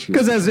 it's got issues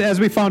because as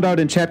we found out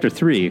in chapter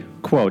 3,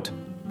 quote,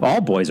 all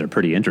boys are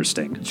pretty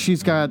interesting.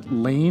 She's got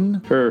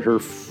Lane, her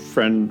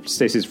friend,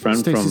 Stacy's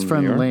friend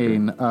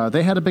Lane.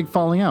 They had a big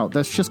falling out.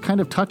 That's just kind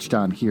of touched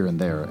on here and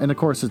there, and of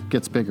course it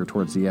gets bigger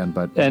towards the end.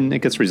 And it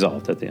gets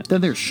resolved at the end.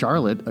 Then there's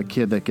Charlotte, a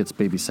kid that gets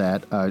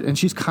babysat, and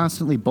she's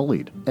constantly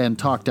bullied and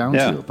talked down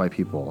to by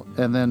people.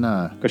 And then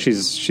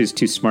because she's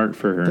too smart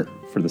for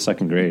the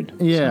second grade.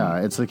 Yeah,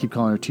 it's they keep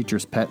calling her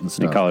teacher's pet and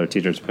stuff. They call her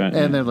teacher's pet,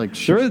 and they're like,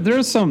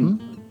 there's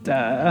some.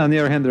 On the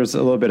other hand, there's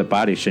a little bit of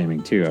body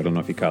shaming too. I don't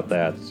know if you caught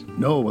that.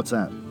 No, what's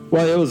that?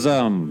 Well, it was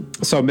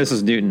so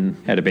Mrs. Newton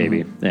had a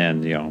baby,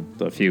 and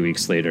a few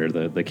weeks later,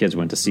 the kids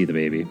went to see the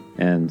baby,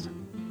 and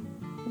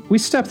we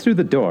stepped through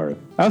the door.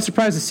 I was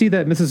surprised to see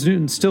that Mrs.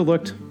 Newton still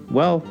looked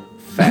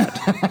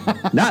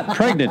fat, not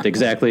pregnant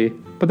exactly,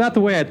 but not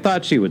the way I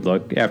thought she would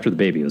look after the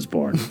baby was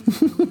born.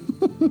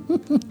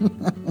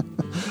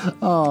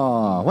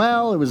 Oh,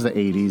 well, it was the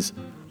 80s.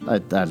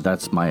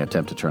 That's my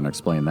attempt to try and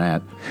explain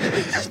that.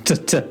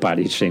 to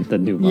body shame the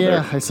new mother.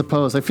 Yeah, I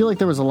suppose. I feel like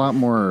there was a lot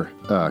more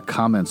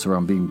comments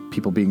around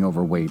people being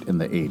overweight in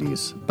the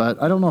 80s,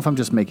 but I don't know if I'm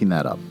just making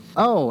that up.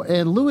 Oh,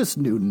 and Lewis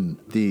Newton,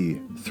 the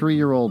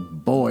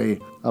 3-year-old boy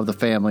of the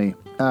family,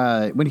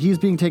 when he's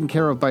being taken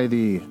care of by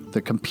the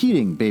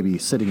competing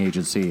babysitting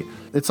agency,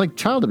 it's like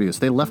child abuse.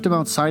 They left him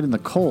outside in the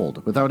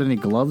cold without any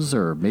gloves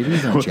or maybe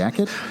even a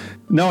jacket.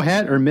 No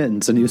hat or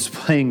mittens, and he was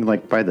playing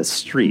like by the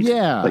street.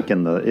 Yeah. Like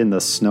in the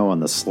snow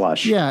and the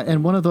slush. Yeah,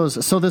 and one of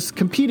those, so this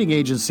competing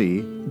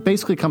agency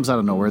basically comes out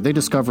of nowhere. They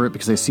discover it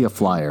because they see a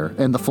flyer,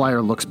 and the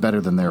flyer looks better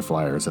than their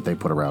flyers that they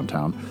put around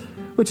town,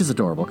 which is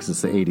adorable because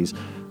it's the 80s.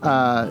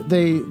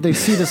 They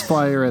see this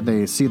flyer and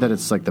they see that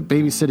it's like the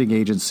babysitting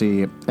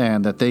agency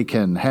and that they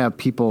can have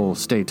people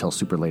stay till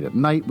super late at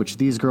night, which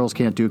these girls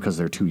can't do because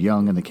they're too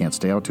young and they can't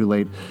stay out too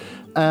late.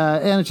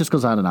 And it just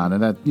goes on,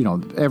 and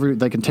that,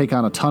 they can take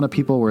on a ton of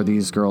people where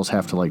these girls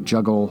have to like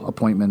juggle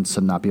appointments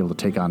and not be able to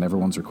take on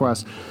everyone's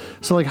requests.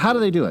 So like, how do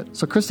they do it?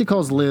 So Christy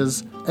calls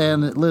Liz,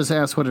 and Liz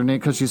asks what her name,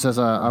 because she says,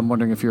 I'm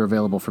wondering if you're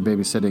available for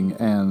babysitting.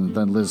 And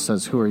then Liz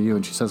says, who are you?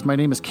 And she says, my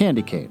name is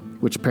Candy Cane,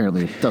 which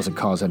apparently doesn't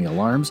cause any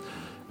alarms.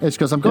 And she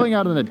goes, I'm going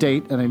out on a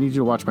date, and I need you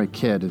to watch my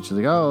kid. And she's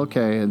like, oh,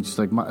 okay. And she's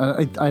like,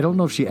 I don't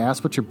know if she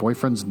asked what your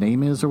boyfriend's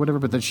name is or whatever,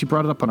 but then she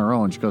brought it up on her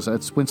own. She goes,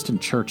 it's Winston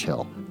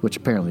Churchill, which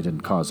apparently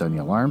didn't cause any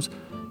alarms.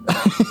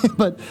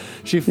 But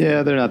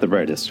they're not the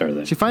brightest, are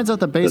they? She finds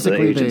out that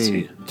basically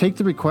they take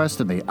the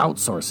request and they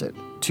outsource it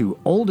to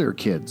older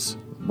kids,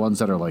 ones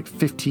that are like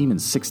 15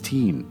 and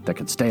 16 that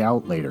can stay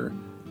out later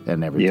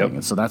and everything. Yep.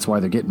 And so that's why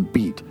they're getting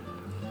beat.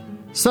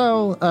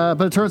 So,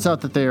 but it turns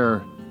out that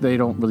they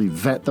don't really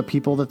vet the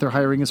people that they're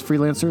hiring as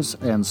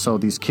freelancers, and so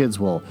these kids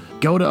will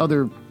go to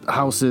other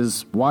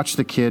houses, watch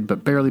the kid,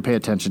 but barely pay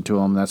attention to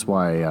him. That's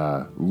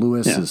why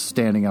Lewis is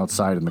standing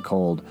outside in the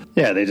cold.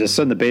 Yeah, they just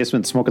sit in the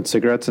basement smoking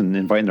cigarettes and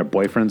inviting their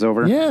boyfriends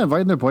over. Yeah,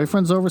 inviting their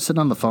boyfriends over, sitting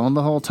on the phone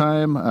the whole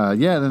time.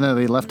 And then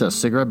they left a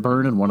cigarette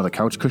burn in one of the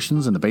couch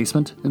cushions in the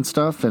basement and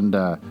stuff, and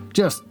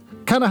just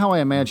kind of how I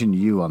imagine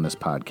you on this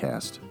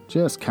podcast.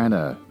 Just kind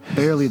of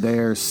barely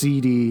there,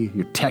 seedy.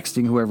 You're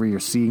texting whoever you're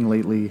seeing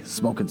lately,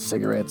 smoking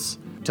cigarettes,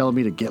 telling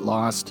me to get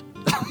lost.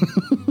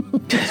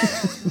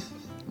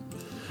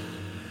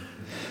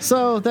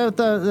 So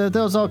that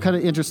was all kind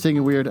of interesting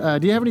and weird.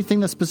 Do you have anything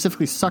that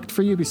specifically sucked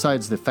for you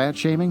besides the fat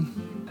shaming?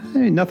 I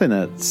mean, nothing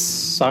that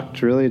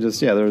sucked, really.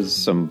 Just, there was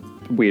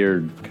some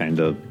weird, kind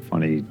of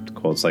funny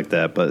quotes like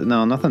that. But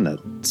no, nothing that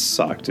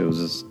sucked. It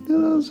was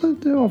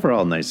an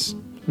overall nice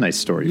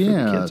story for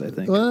the kids, I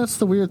think. Well, that's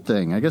the weird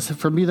thing. I guess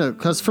for me,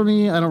 because for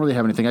me, I don't really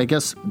have anything. I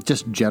guess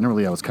just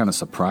generally, I was kind of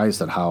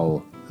surprised at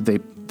how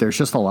there's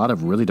just a lot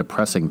of really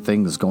depressing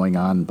things going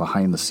on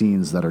behind the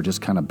scenes that are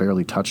just kind of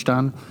barely touched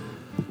on.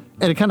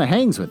 And it kind of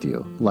hangs with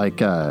you,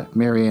 like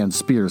Marianne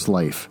Spears'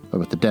 life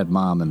with the dead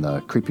mom and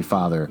the creepy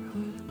father.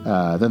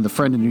 Then the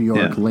friend in New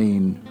York,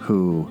 Lane,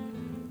 who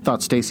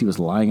thought Stacy was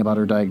lying about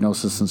her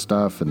diagnosis and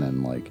stuff. And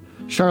then, like,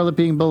 Charlotte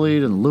being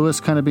bullied and Lewis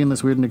kind of being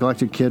this weird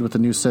neglected kid with the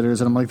new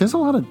sitters. And I'm like, there's a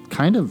lot of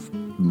kind of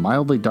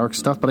mildly dark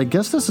stuff. But I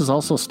guess this is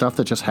also stuff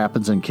that just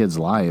happens in kids'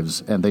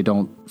 lives and they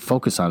don't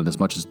focus on it as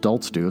much as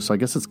adults do. So I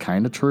guess it's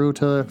kind of true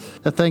to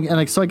the thing.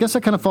 And so I guess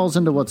that kind of falls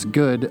into what's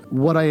good.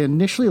 What I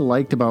initially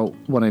liked about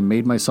when I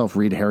made myself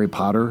read Harry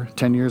Potter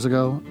 10 years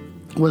ago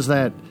was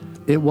that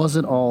it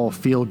wasn't all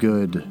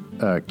feel-good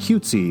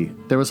cutesy.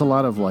 There was a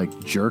lot of,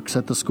 like, jerks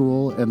at the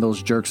school, and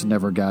those jerks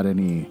never got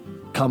any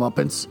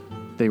comeuppance.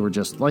 They were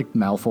just, like,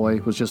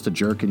 Malfoy was just a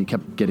jerk, and he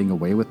kept getting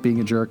away with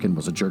being a jerk and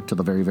was a jerk to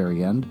the very,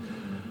 very end.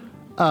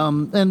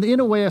 And in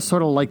a way, I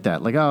sort of like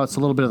that. Like, it's a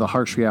little bit of the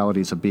harsh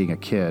realities of being a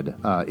kid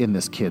in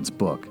this kid's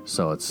book.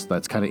 So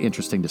that's kind of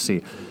interesting to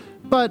see.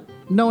 But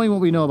knowing what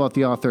we know about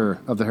the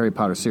author of the Harry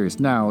Potter series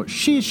now,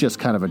 she's just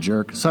kind of a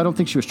jerk. So I don't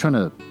think she was trying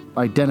to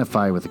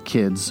identify with the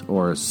kids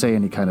or say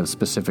any kind of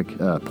specific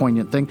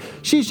poignant thing.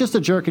 She's just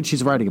a jerk and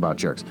she's writing about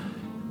jerks.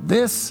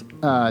 This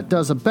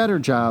does a better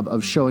job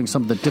of showing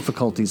some of the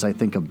difficulties, I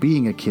think, of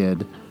being a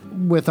kid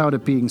without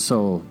it being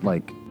so,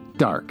 like,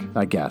 dark,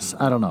 I guess.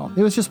 I don't know.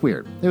 It was just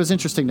weird. It was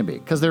interesting to me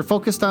because they're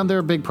focused on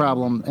their big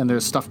problem and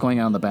there's stuff going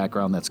on in the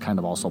background that's kind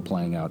of also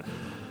playing out.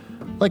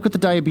 Like with the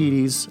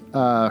diabetes,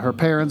 her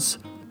parents,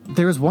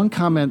 there was one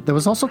comment that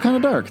was also kind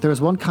of dark. There was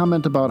one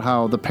comment about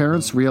how the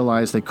parents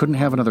realized they couldn't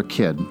have another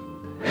kid.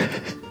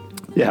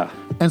 Yeah.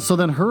 And so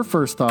then her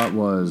first thought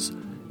was,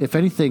 if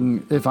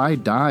anything, if I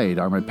died,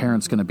 are my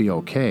parents going to be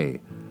okay?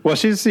 Well,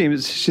 she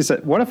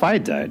said, what if I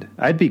died?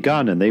 I'd be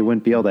gone and they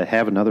wouldn't be able to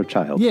have another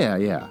child.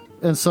 Yeah.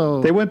 And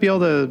so they wouldn't be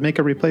able to make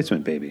a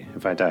replacement baby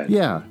if I died.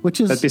 Yeah,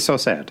 which is that'd be so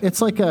sad.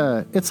 It's like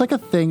a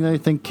thing that I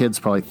think kids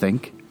probably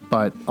think,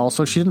 but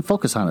also she didn't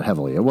focus on it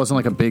heavily. It wasn't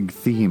like a big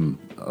theme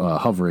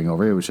hovering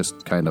over it. It was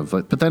just kind of.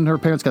 But then her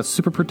parents got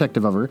super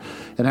protective of her,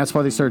 and that's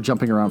why they started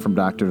jumping around from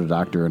doctor to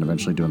doctor and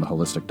eventually doing the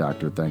holistic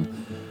doctor thing.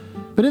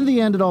 But in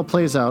the end, it all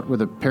plays out where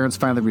the parents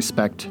finally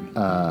respect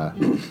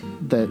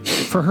that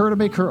for her to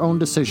make her own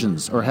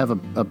decisions or have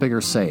a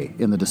bigger say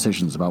in the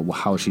decisions about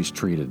how she's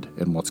treated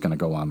and what's going to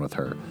go on with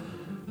her.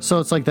 So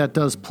it's like that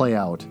does play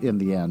out in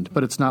the end,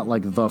 but it's not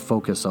like the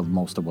focus of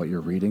most of what you're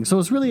reading. So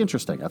it's really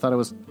interesting. I thought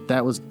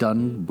that was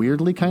done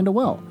weirdly kind of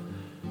well.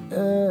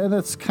 And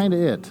that's kind of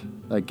it,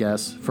 I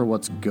guess, for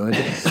what's good.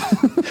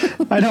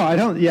 I know. I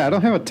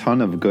don't have a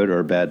ton of good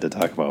or bad to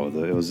talk about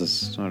with it. It was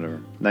just sort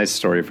of nice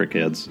story for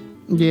kids.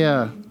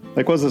 Yeah.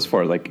 Like, what's this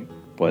for? Like,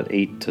 what,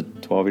 8 to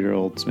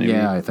 12-year-olds maybe?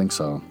 Yeah, I think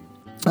so.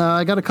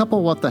 I got a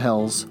couple what the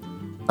hells.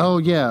 Oh,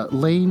 yeah,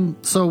 Lane.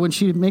 So when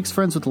she makes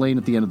friends with Lane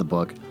at the end of the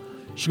book,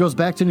 she goes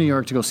back to New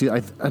York to go see...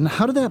 and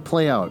how did that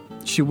play out?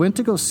 She went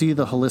to go see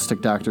the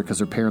holistic doctor because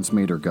her parents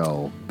made her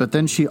go. But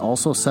then she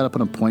also set up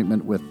an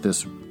appointment with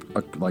this,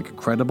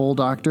 credible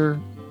doctor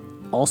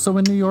also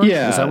in New York?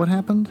 Yeah. Is that what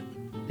happened?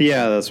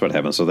 Yeah, that's what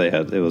happened. So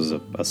it was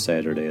a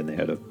Saturday, and they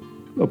had an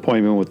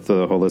appointment with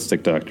the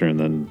holistic doctor, and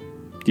then,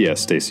 yeah,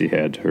 Stacy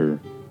had her...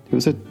 Who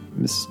was it?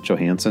 Miss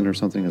Johansson or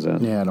something? Is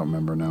that? Yeah, I don't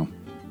remember now.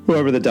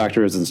 Whoever the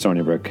doctor is in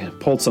Stony Brook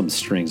pulled some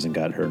strings and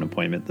got her an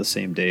appointment the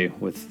same day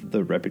with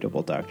the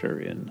reputable doctor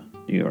in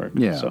New York.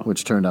 Yeah,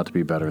 which turned out to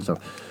be better. So,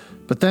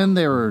 but then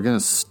they were going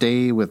to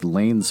stay with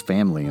Lane's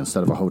family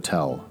instead of a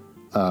hotel.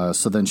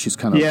 So then she's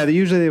kind of... Yeah,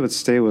 usually they would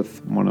stay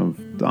with one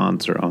of the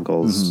aunts or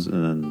uncles. Mm-hmm.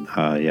 And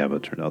then, but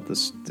it turned out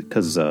this...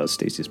 Because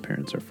Stacy's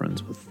parents are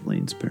friends with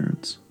Lane's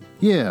parents.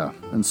 Yeah,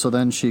 and so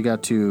then she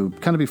got to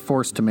kind of be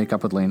forced to make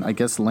up with Lane. I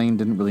guess Lane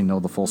didn't really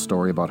know the full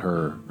story about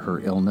her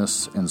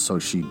illness, and so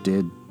she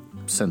did...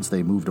 Since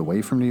they moved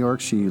away from New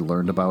York, she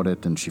learned about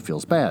it, and she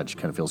feels bad. She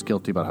kind of feels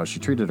guilty about how she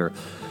treated her.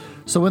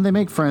 So when they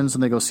make friends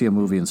and they go see a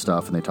movie and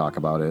stuff, and they talk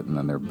about it, and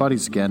then they're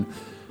buddies again,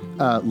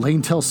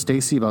 Lane tells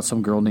Stacy about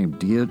some girl named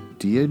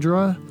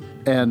Deidre,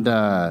 and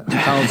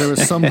how there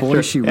was some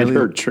boy she really...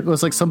 It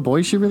was like some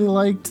boy she really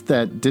liked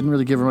that didn't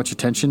really give her much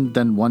attention.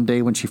 Then one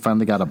day when she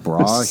finally got a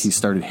bra, he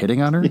started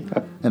hitting on her,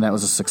 and that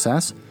was a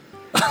success.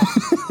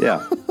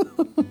 Yeah.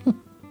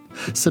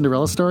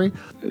 Cinderella story?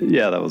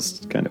 Yeah, that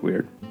was kind of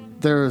weird.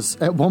 There's,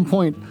 at one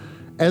point,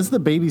 as the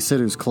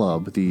Babysitters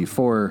Club, the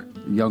 4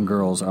 young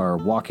girls are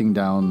walking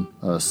down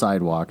a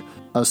sidewalk,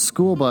 a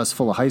school bus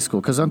full of high school,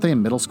 because aren't they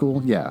in middle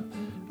school? Yeah.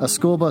 A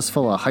school bus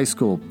full of high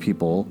school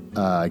people,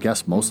 I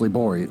guess mostly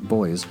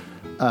boys,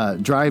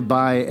 drive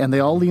by, and they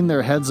all lean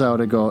their heads out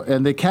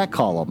and they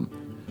catcall them.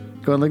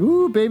 Going like,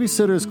 ooh,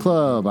 Babysitters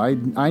Club,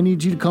 I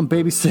need you to come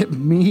babysit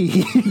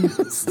me.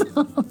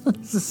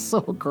 This is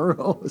so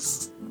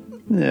gross.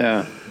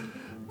 Yeah.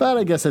 But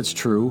I guess it's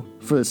true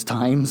for its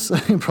times.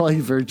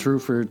 Probably very true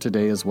for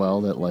today as well,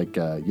 that like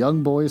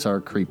young boys are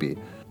creepy.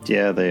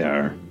 Yeah, they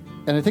are.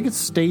 And I think it's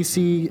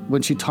Stacy,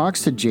 when she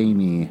talks to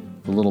Jamie,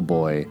 the little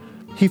boy,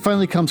 he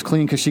finally comes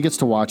clean because she gets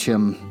to watch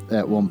him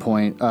at one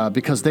point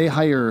because they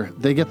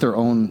bring their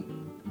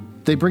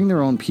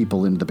own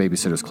people into the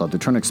Babysitters Club. They're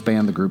trying to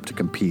expand the group to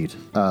compete.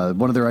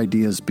 One of their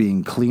ideas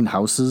being clean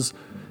houses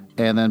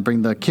and then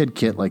bring the kid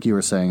kit, like you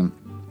were saying,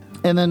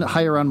 and then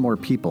hire on more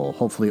people,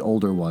 hopefully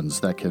older ones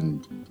that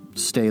can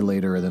stay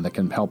later and then that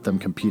can help them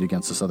compete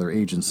against this other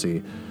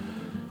agency.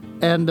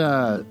 And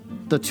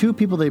the two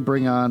people they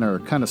bring on are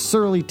kind of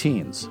surly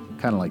teens,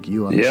 kind of like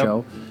you on the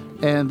show.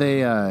 And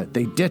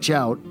they ditch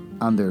out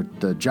on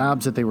the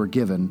jobs that they were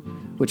given,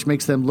 which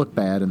makes them look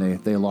bad, and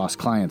they lost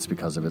clients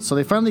because of it. So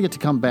they finally get to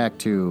come back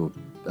to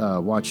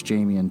watch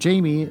Jamie, and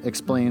Jamie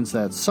explains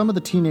that some of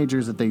the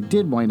teenagers that they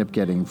did wind up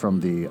getting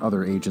from the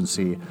other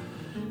agency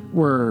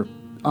were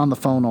on the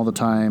phone all the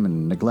time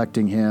and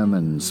neglecting him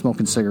and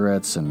smoking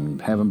cigarettes and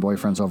having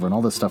boyfriends over and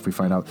all this stuff we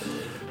find out.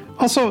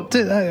 Also,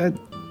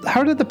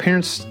 how did the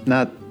parents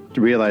not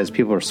realize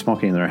people were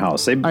smoking in their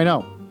house? I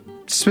know.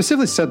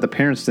 Specifically said the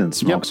parents didn't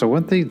smoke, so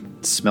wouldn't they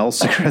smell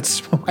cigarette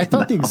smoke? I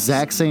thought the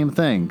exact same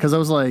thing, because I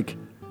was like,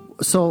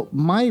 so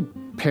my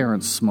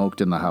parents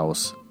smoked in the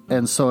house,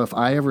 and so if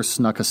I ever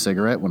snuck a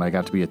cigarette when I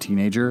got to be a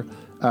teenager,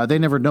 they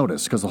never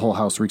noticed because the whole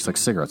house reeks like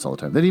cigarettes all the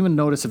time. They didn't even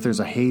notice if there's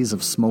a haze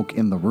of smoke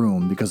in the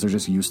room because they're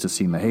just used to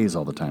seeing the haze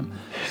all the time.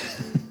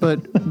 But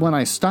when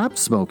I stopped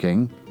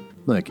smoking,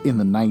 like in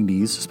the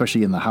 90s,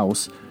 especially in the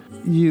house,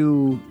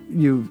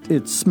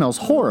 it smells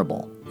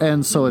horrible.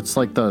 And so it's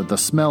like the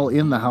smell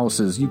in the house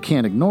is, you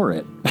can't ignore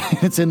it.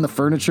 It's in the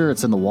furniture,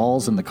 it's in the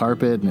walls, and the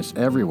carpet, and it's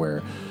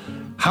everywhere.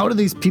 How do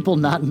these people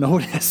not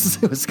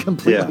notice? It was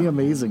completely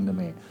amazing to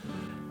me.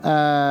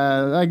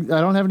 I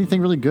don't have anything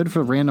really good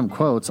for random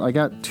quotes. I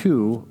got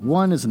two.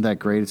 One isn't that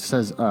great. It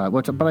says,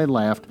 but I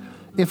laughed.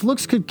 If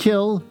looks could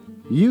kill,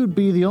 you'd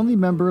be the only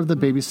member of the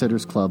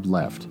Babysitters Club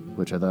left.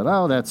 Which I thought,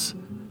 oh, that's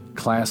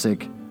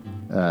classic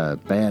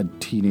bad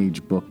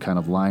teenage book kind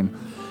of line.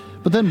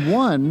 But then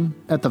one,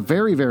 at the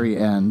very, very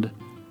end,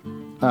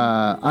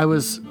 I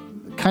was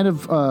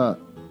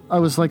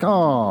like,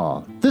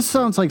 oh, this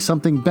sounds like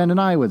something Ben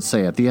and I would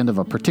say at the end of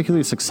a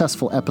particularly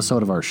successful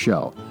episode of our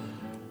show,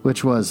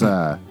 which was,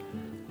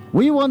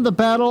 we won the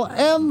battle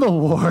and the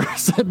war,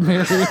 said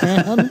Mary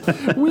Ann.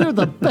 We're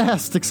the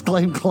best,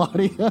 exclaimed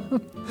Claudia.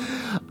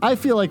 I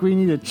feel like we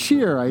need a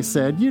cheer, I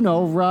said. You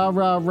know, rah,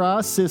 rah, rah,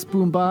 sis,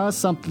 boom, bah,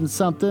 something,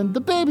 something. The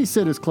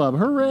Babysitters Club,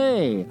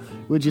 hooray.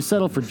 Would you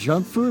settle for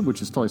junk food?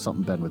 Which is totally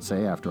something Ben would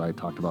say after I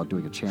talked about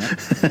doing a chant.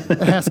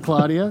 Asked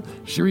Claudia.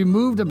 She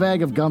removed a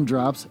bag of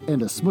gumdrops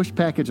and a smush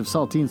package of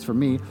saltines for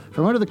me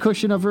from under the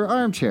cushion of her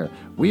armchair.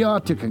 We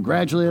ought to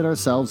congratulate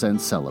ourselves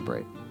and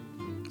celebrate.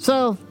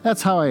 So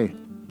that's how I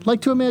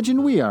like to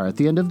imagine we are at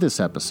the end of this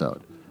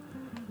episode.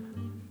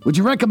 Would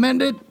you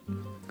recommend it?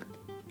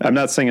 I'm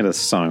not singing a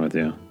song with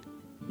you.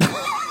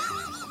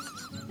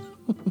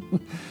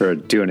 Or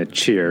doing a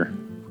cheer.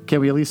 Can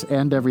we at least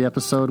end every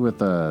episode with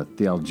the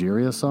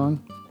Algeria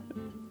song?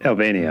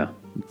 Albania.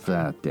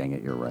 Dang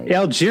it, you're right.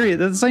 Algeria,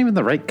 that's not even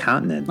the right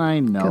continent. I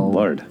know. Good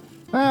Lord.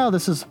 Well,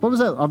 what was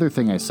that other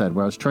thing I said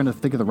where I was trying to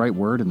think of the right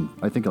word and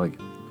I think like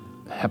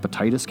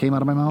hepatitis came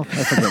out of my mouth?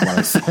 I forget what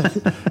I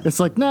said. It's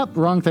like, nope,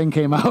 wrong thing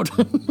came out.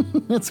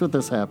 That's what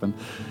this happened.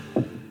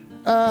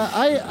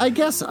 I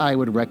guess I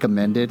would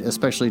recommend it,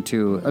 especially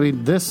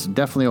this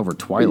definitely over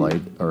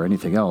Twilight or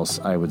anything else,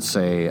 I would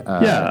say.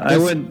 I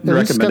wouldn't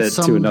recommend it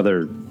to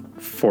another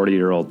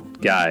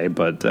 40-year-old guy,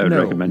 but I would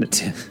recommend it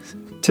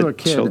to a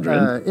kid.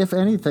 Children. If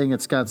anything,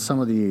 it's got some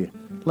of the,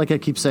 like I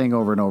keep saying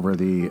over and over,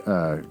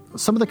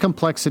 some of the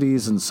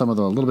complexities and some of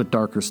the little bit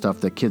darker stuff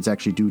that kids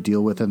actually do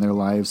deal with in their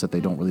lives that they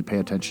don't really pay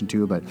attention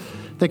to, but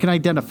they can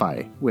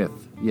identify with,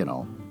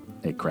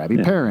 a crabby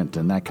parent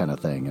and that kind of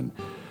thing. And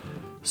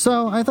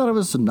so I thought it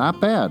was not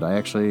bad. I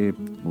actually,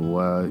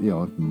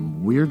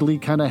 weirdly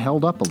kind of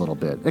held up a little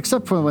bit,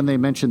 except for when they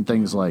mentioned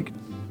things like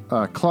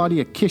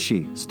Claudia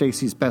Kishi,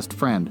 Stacy's best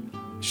friend.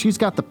 She's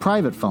got the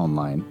private phone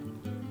line.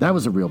 That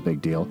was a real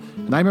big deal.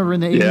 And I remember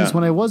in the 80s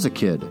when I was a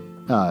kid,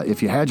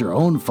 if you had your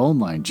own phone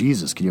line,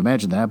 Jesus, can you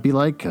imagine that'd be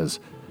like? Because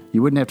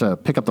you wouldn't have to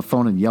pick up the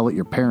phone and yell at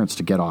your parents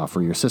to get off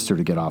or your sister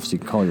to get off so you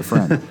could call your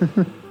friend.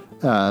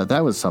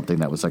 That was something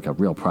that was like a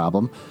real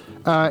problem.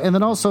 And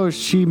then also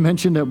she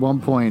mentioned at one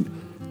point,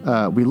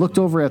 we looked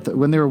over at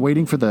when they were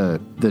waiting for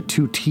the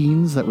two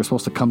teens that were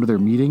supposed to come to their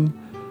meeting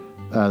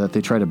that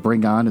they tried to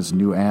bring on as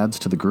new ads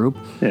to the group.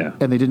 Yeah.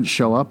 And they didn't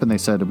show up, and they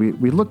said,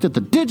 we looked at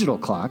the digital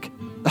clock.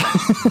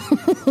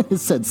 It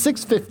said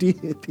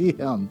 6:50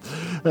 p.m.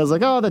 I was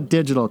like, oh, the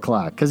digital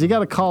clock, because you got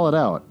to call it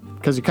out,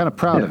 because you're kind of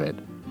proud of it.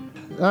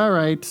 All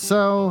right,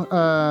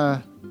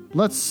 so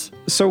let's...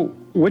 So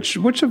which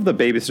of the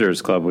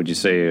Babysitters Club would you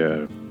say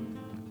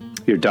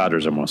your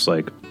daughters are most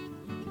like?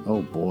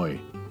 Oh, boy.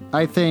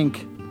 I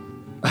think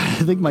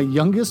my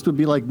youngest would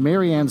be like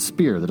Mary Ann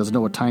Spear that doesn't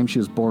know what time she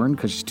was born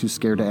because she's too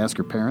scared to ask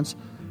her parents,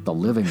 the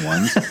living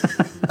ones.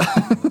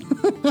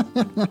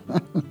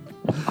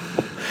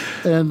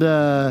 And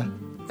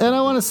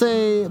I want to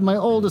say my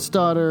oldest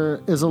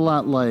daughter is a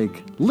lot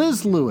like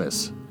Liz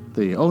Lewis,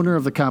 the owner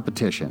of the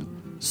competition.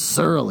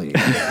 Surly,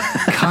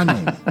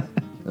 cunning,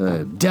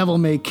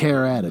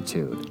 devil-may-care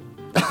attitude.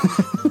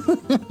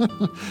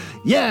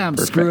 Yeah, I'm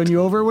screwing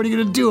you over. What are you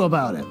going to do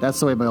about it? That's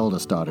the way my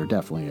oldest daughter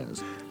definitely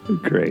is.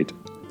 Great.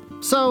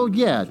 So,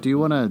 yeah, do you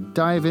want to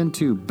dive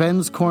into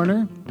Ben's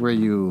Corner, where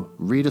you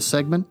read a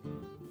segment?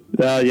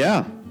 Yeah,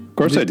 of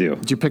course I do.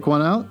 Did you pick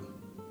one out?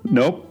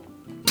 Nope.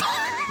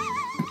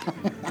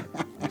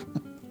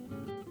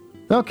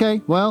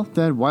 Okay, well,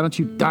 then why don't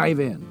you dive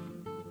in?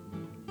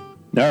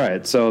 All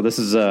right, so this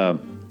is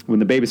when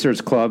the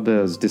Babysitters Club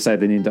has decided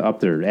they need to up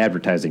their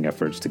advertising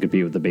efforts to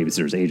compete with the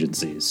babysitters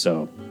agencies.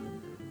 So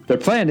their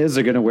plan is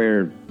they're going to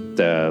wear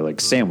the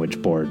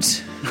sandwich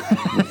boards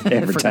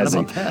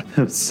advertising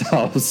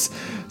themselves.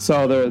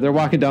 So they're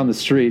walking down the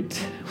street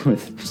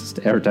with just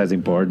advertising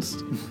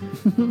boards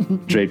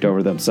draped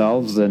over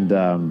themselves, and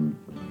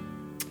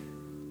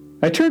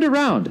I turned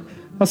around.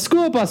 A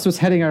school bus was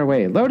heading our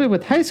way, loaded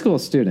with high school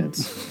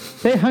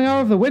students. They hung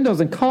out of the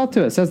windows and called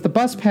to us as the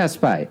bus passed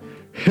by.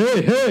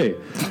 Hey!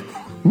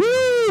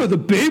 Woo! The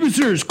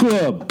Babysitters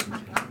Club!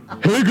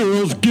 Hey,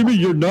 girls, give me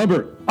your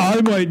number.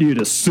 I might need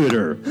a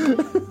sitter.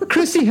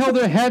 Christy held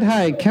her head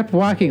high and kept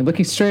walking,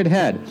 looking straight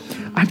ahead.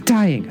 I'm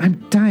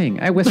dying,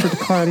 I whispered to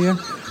Claudia.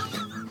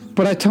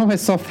 But I told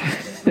myself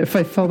if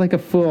I felt like a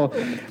fool,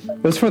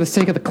 it was for the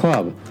sake of the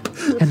club.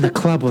 And the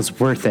club was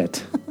worth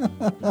it.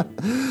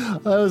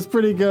 That was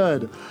pretty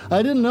good.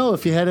 I didn't know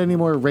if you had any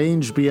more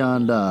range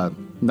beyond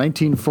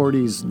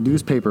 1940s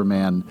newspaper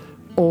man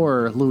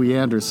or Louis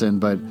Anderson,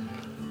 but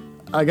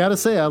I gotta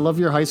say, I love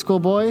your high school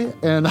boy,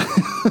 and I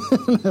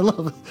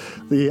love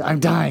the I'm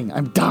dying.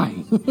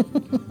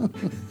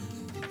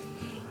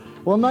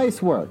 Well,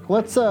 nice work.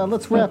 Let's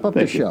wrap up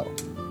the show.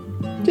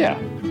 Yeah.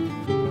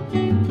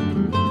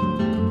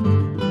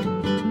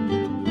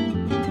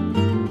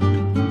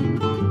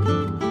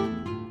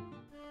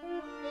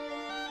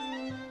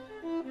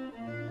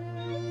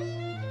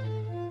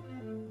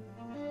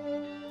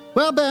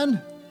 Well,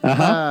 Ben,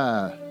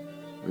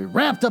 we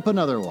wrapped up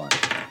another one.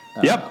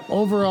 Yep.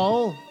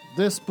 Overall,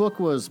 this book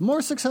was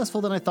more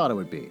successful than I thought it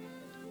would be.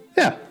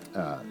 Yeah.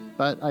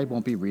 But I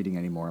won't be reading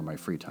any more in my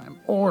free time.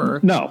 Or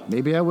no,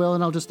 maybe I will,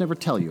 and I'll just never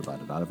tell you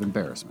about it out of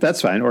embarrassment.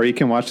 That's fine. Or you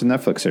can watch the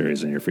Netflix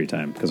series in your free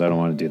time, because I don't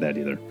want to do that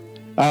either.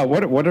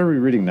 What are we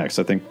reading next?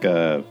 I think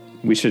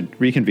we should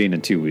reconvene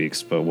in 2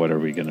 weeks, but what are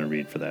we going to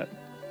read for that?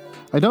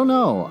 I don't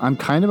know. I'm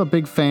kind of a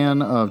big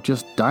fan of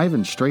just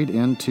diving straight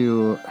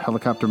into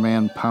Helicopter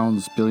Man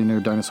Pounds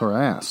Billionaire Dinosaur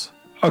Ass.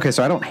 Okay,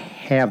 so I don't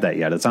have that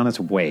yet. It's on its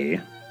way.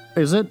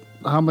 Is it?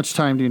 How much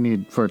time do you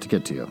need for it to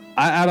get to you?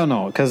 I don't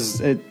know,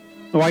 because I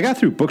got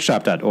through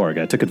bookshop.org.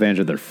 I took advantage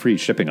of their free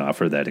shipping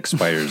offer that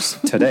expires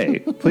today.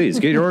 Please,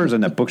 get your orders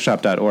on at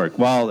bookshop.org.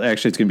 Well,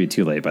 actually, it's going to be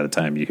too late by the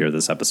time you hear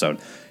this episode.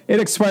 It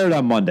expired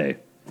on Monday.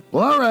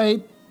 Well, all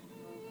right.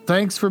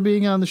 Thanks for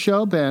being on the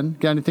show, Ben.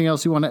 Got anything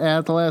else you want to add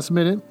at the last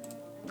minute?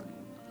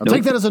 I'll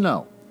take that as a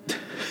no.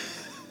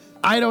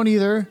 I don't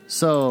either,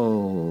 so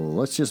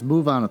let's just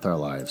move on with our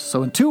lives.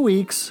 So in 2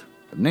 weeks,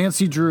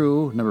 Nancy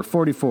Drew, number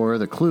 44,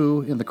 The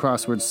Clue in the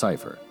Crossword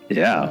Cipher.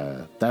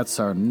 Yeah. That's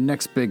our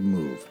next big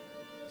move.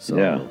 So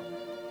yeah. I'm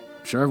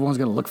sure everyone's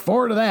going to look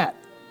forward to that.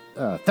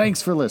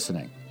 Thanks for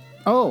listening.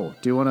 Oh,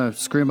 do you want to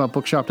scream about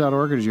bookshop.org,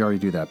 or did you already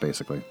do that,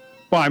 basically?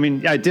 Well, I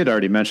mean, I did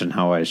already mention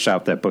how I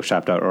shopped at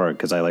bookshop.org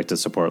because I like to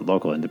support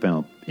local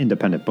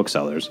independent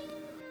booksellers.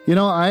 You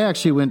know, I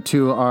actually went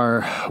to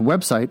our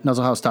website,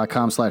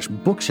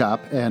 nuzzlehouse.com/bookshop,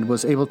 and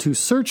was able to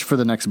search for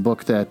the next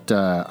book that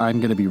I'm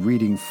going to be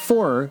reading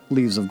for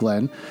Leaves of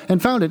Glen,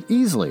 and found it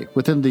easily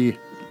within the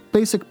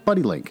basic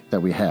buddy link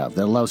that we have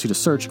that allows you to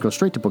search, go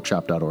straight to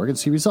bookshop.org, and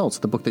see results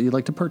of the book that you'd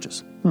like to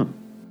purchase.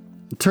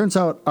 It turns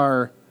out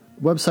our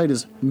website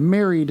is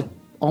married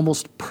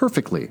almost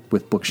perfectly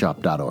with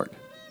bookshop.org.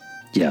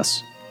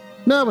 Yes.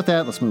 Now, with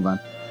that, let's move on.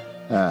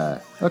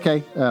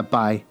 Okay,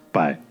 bye.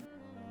 Bye.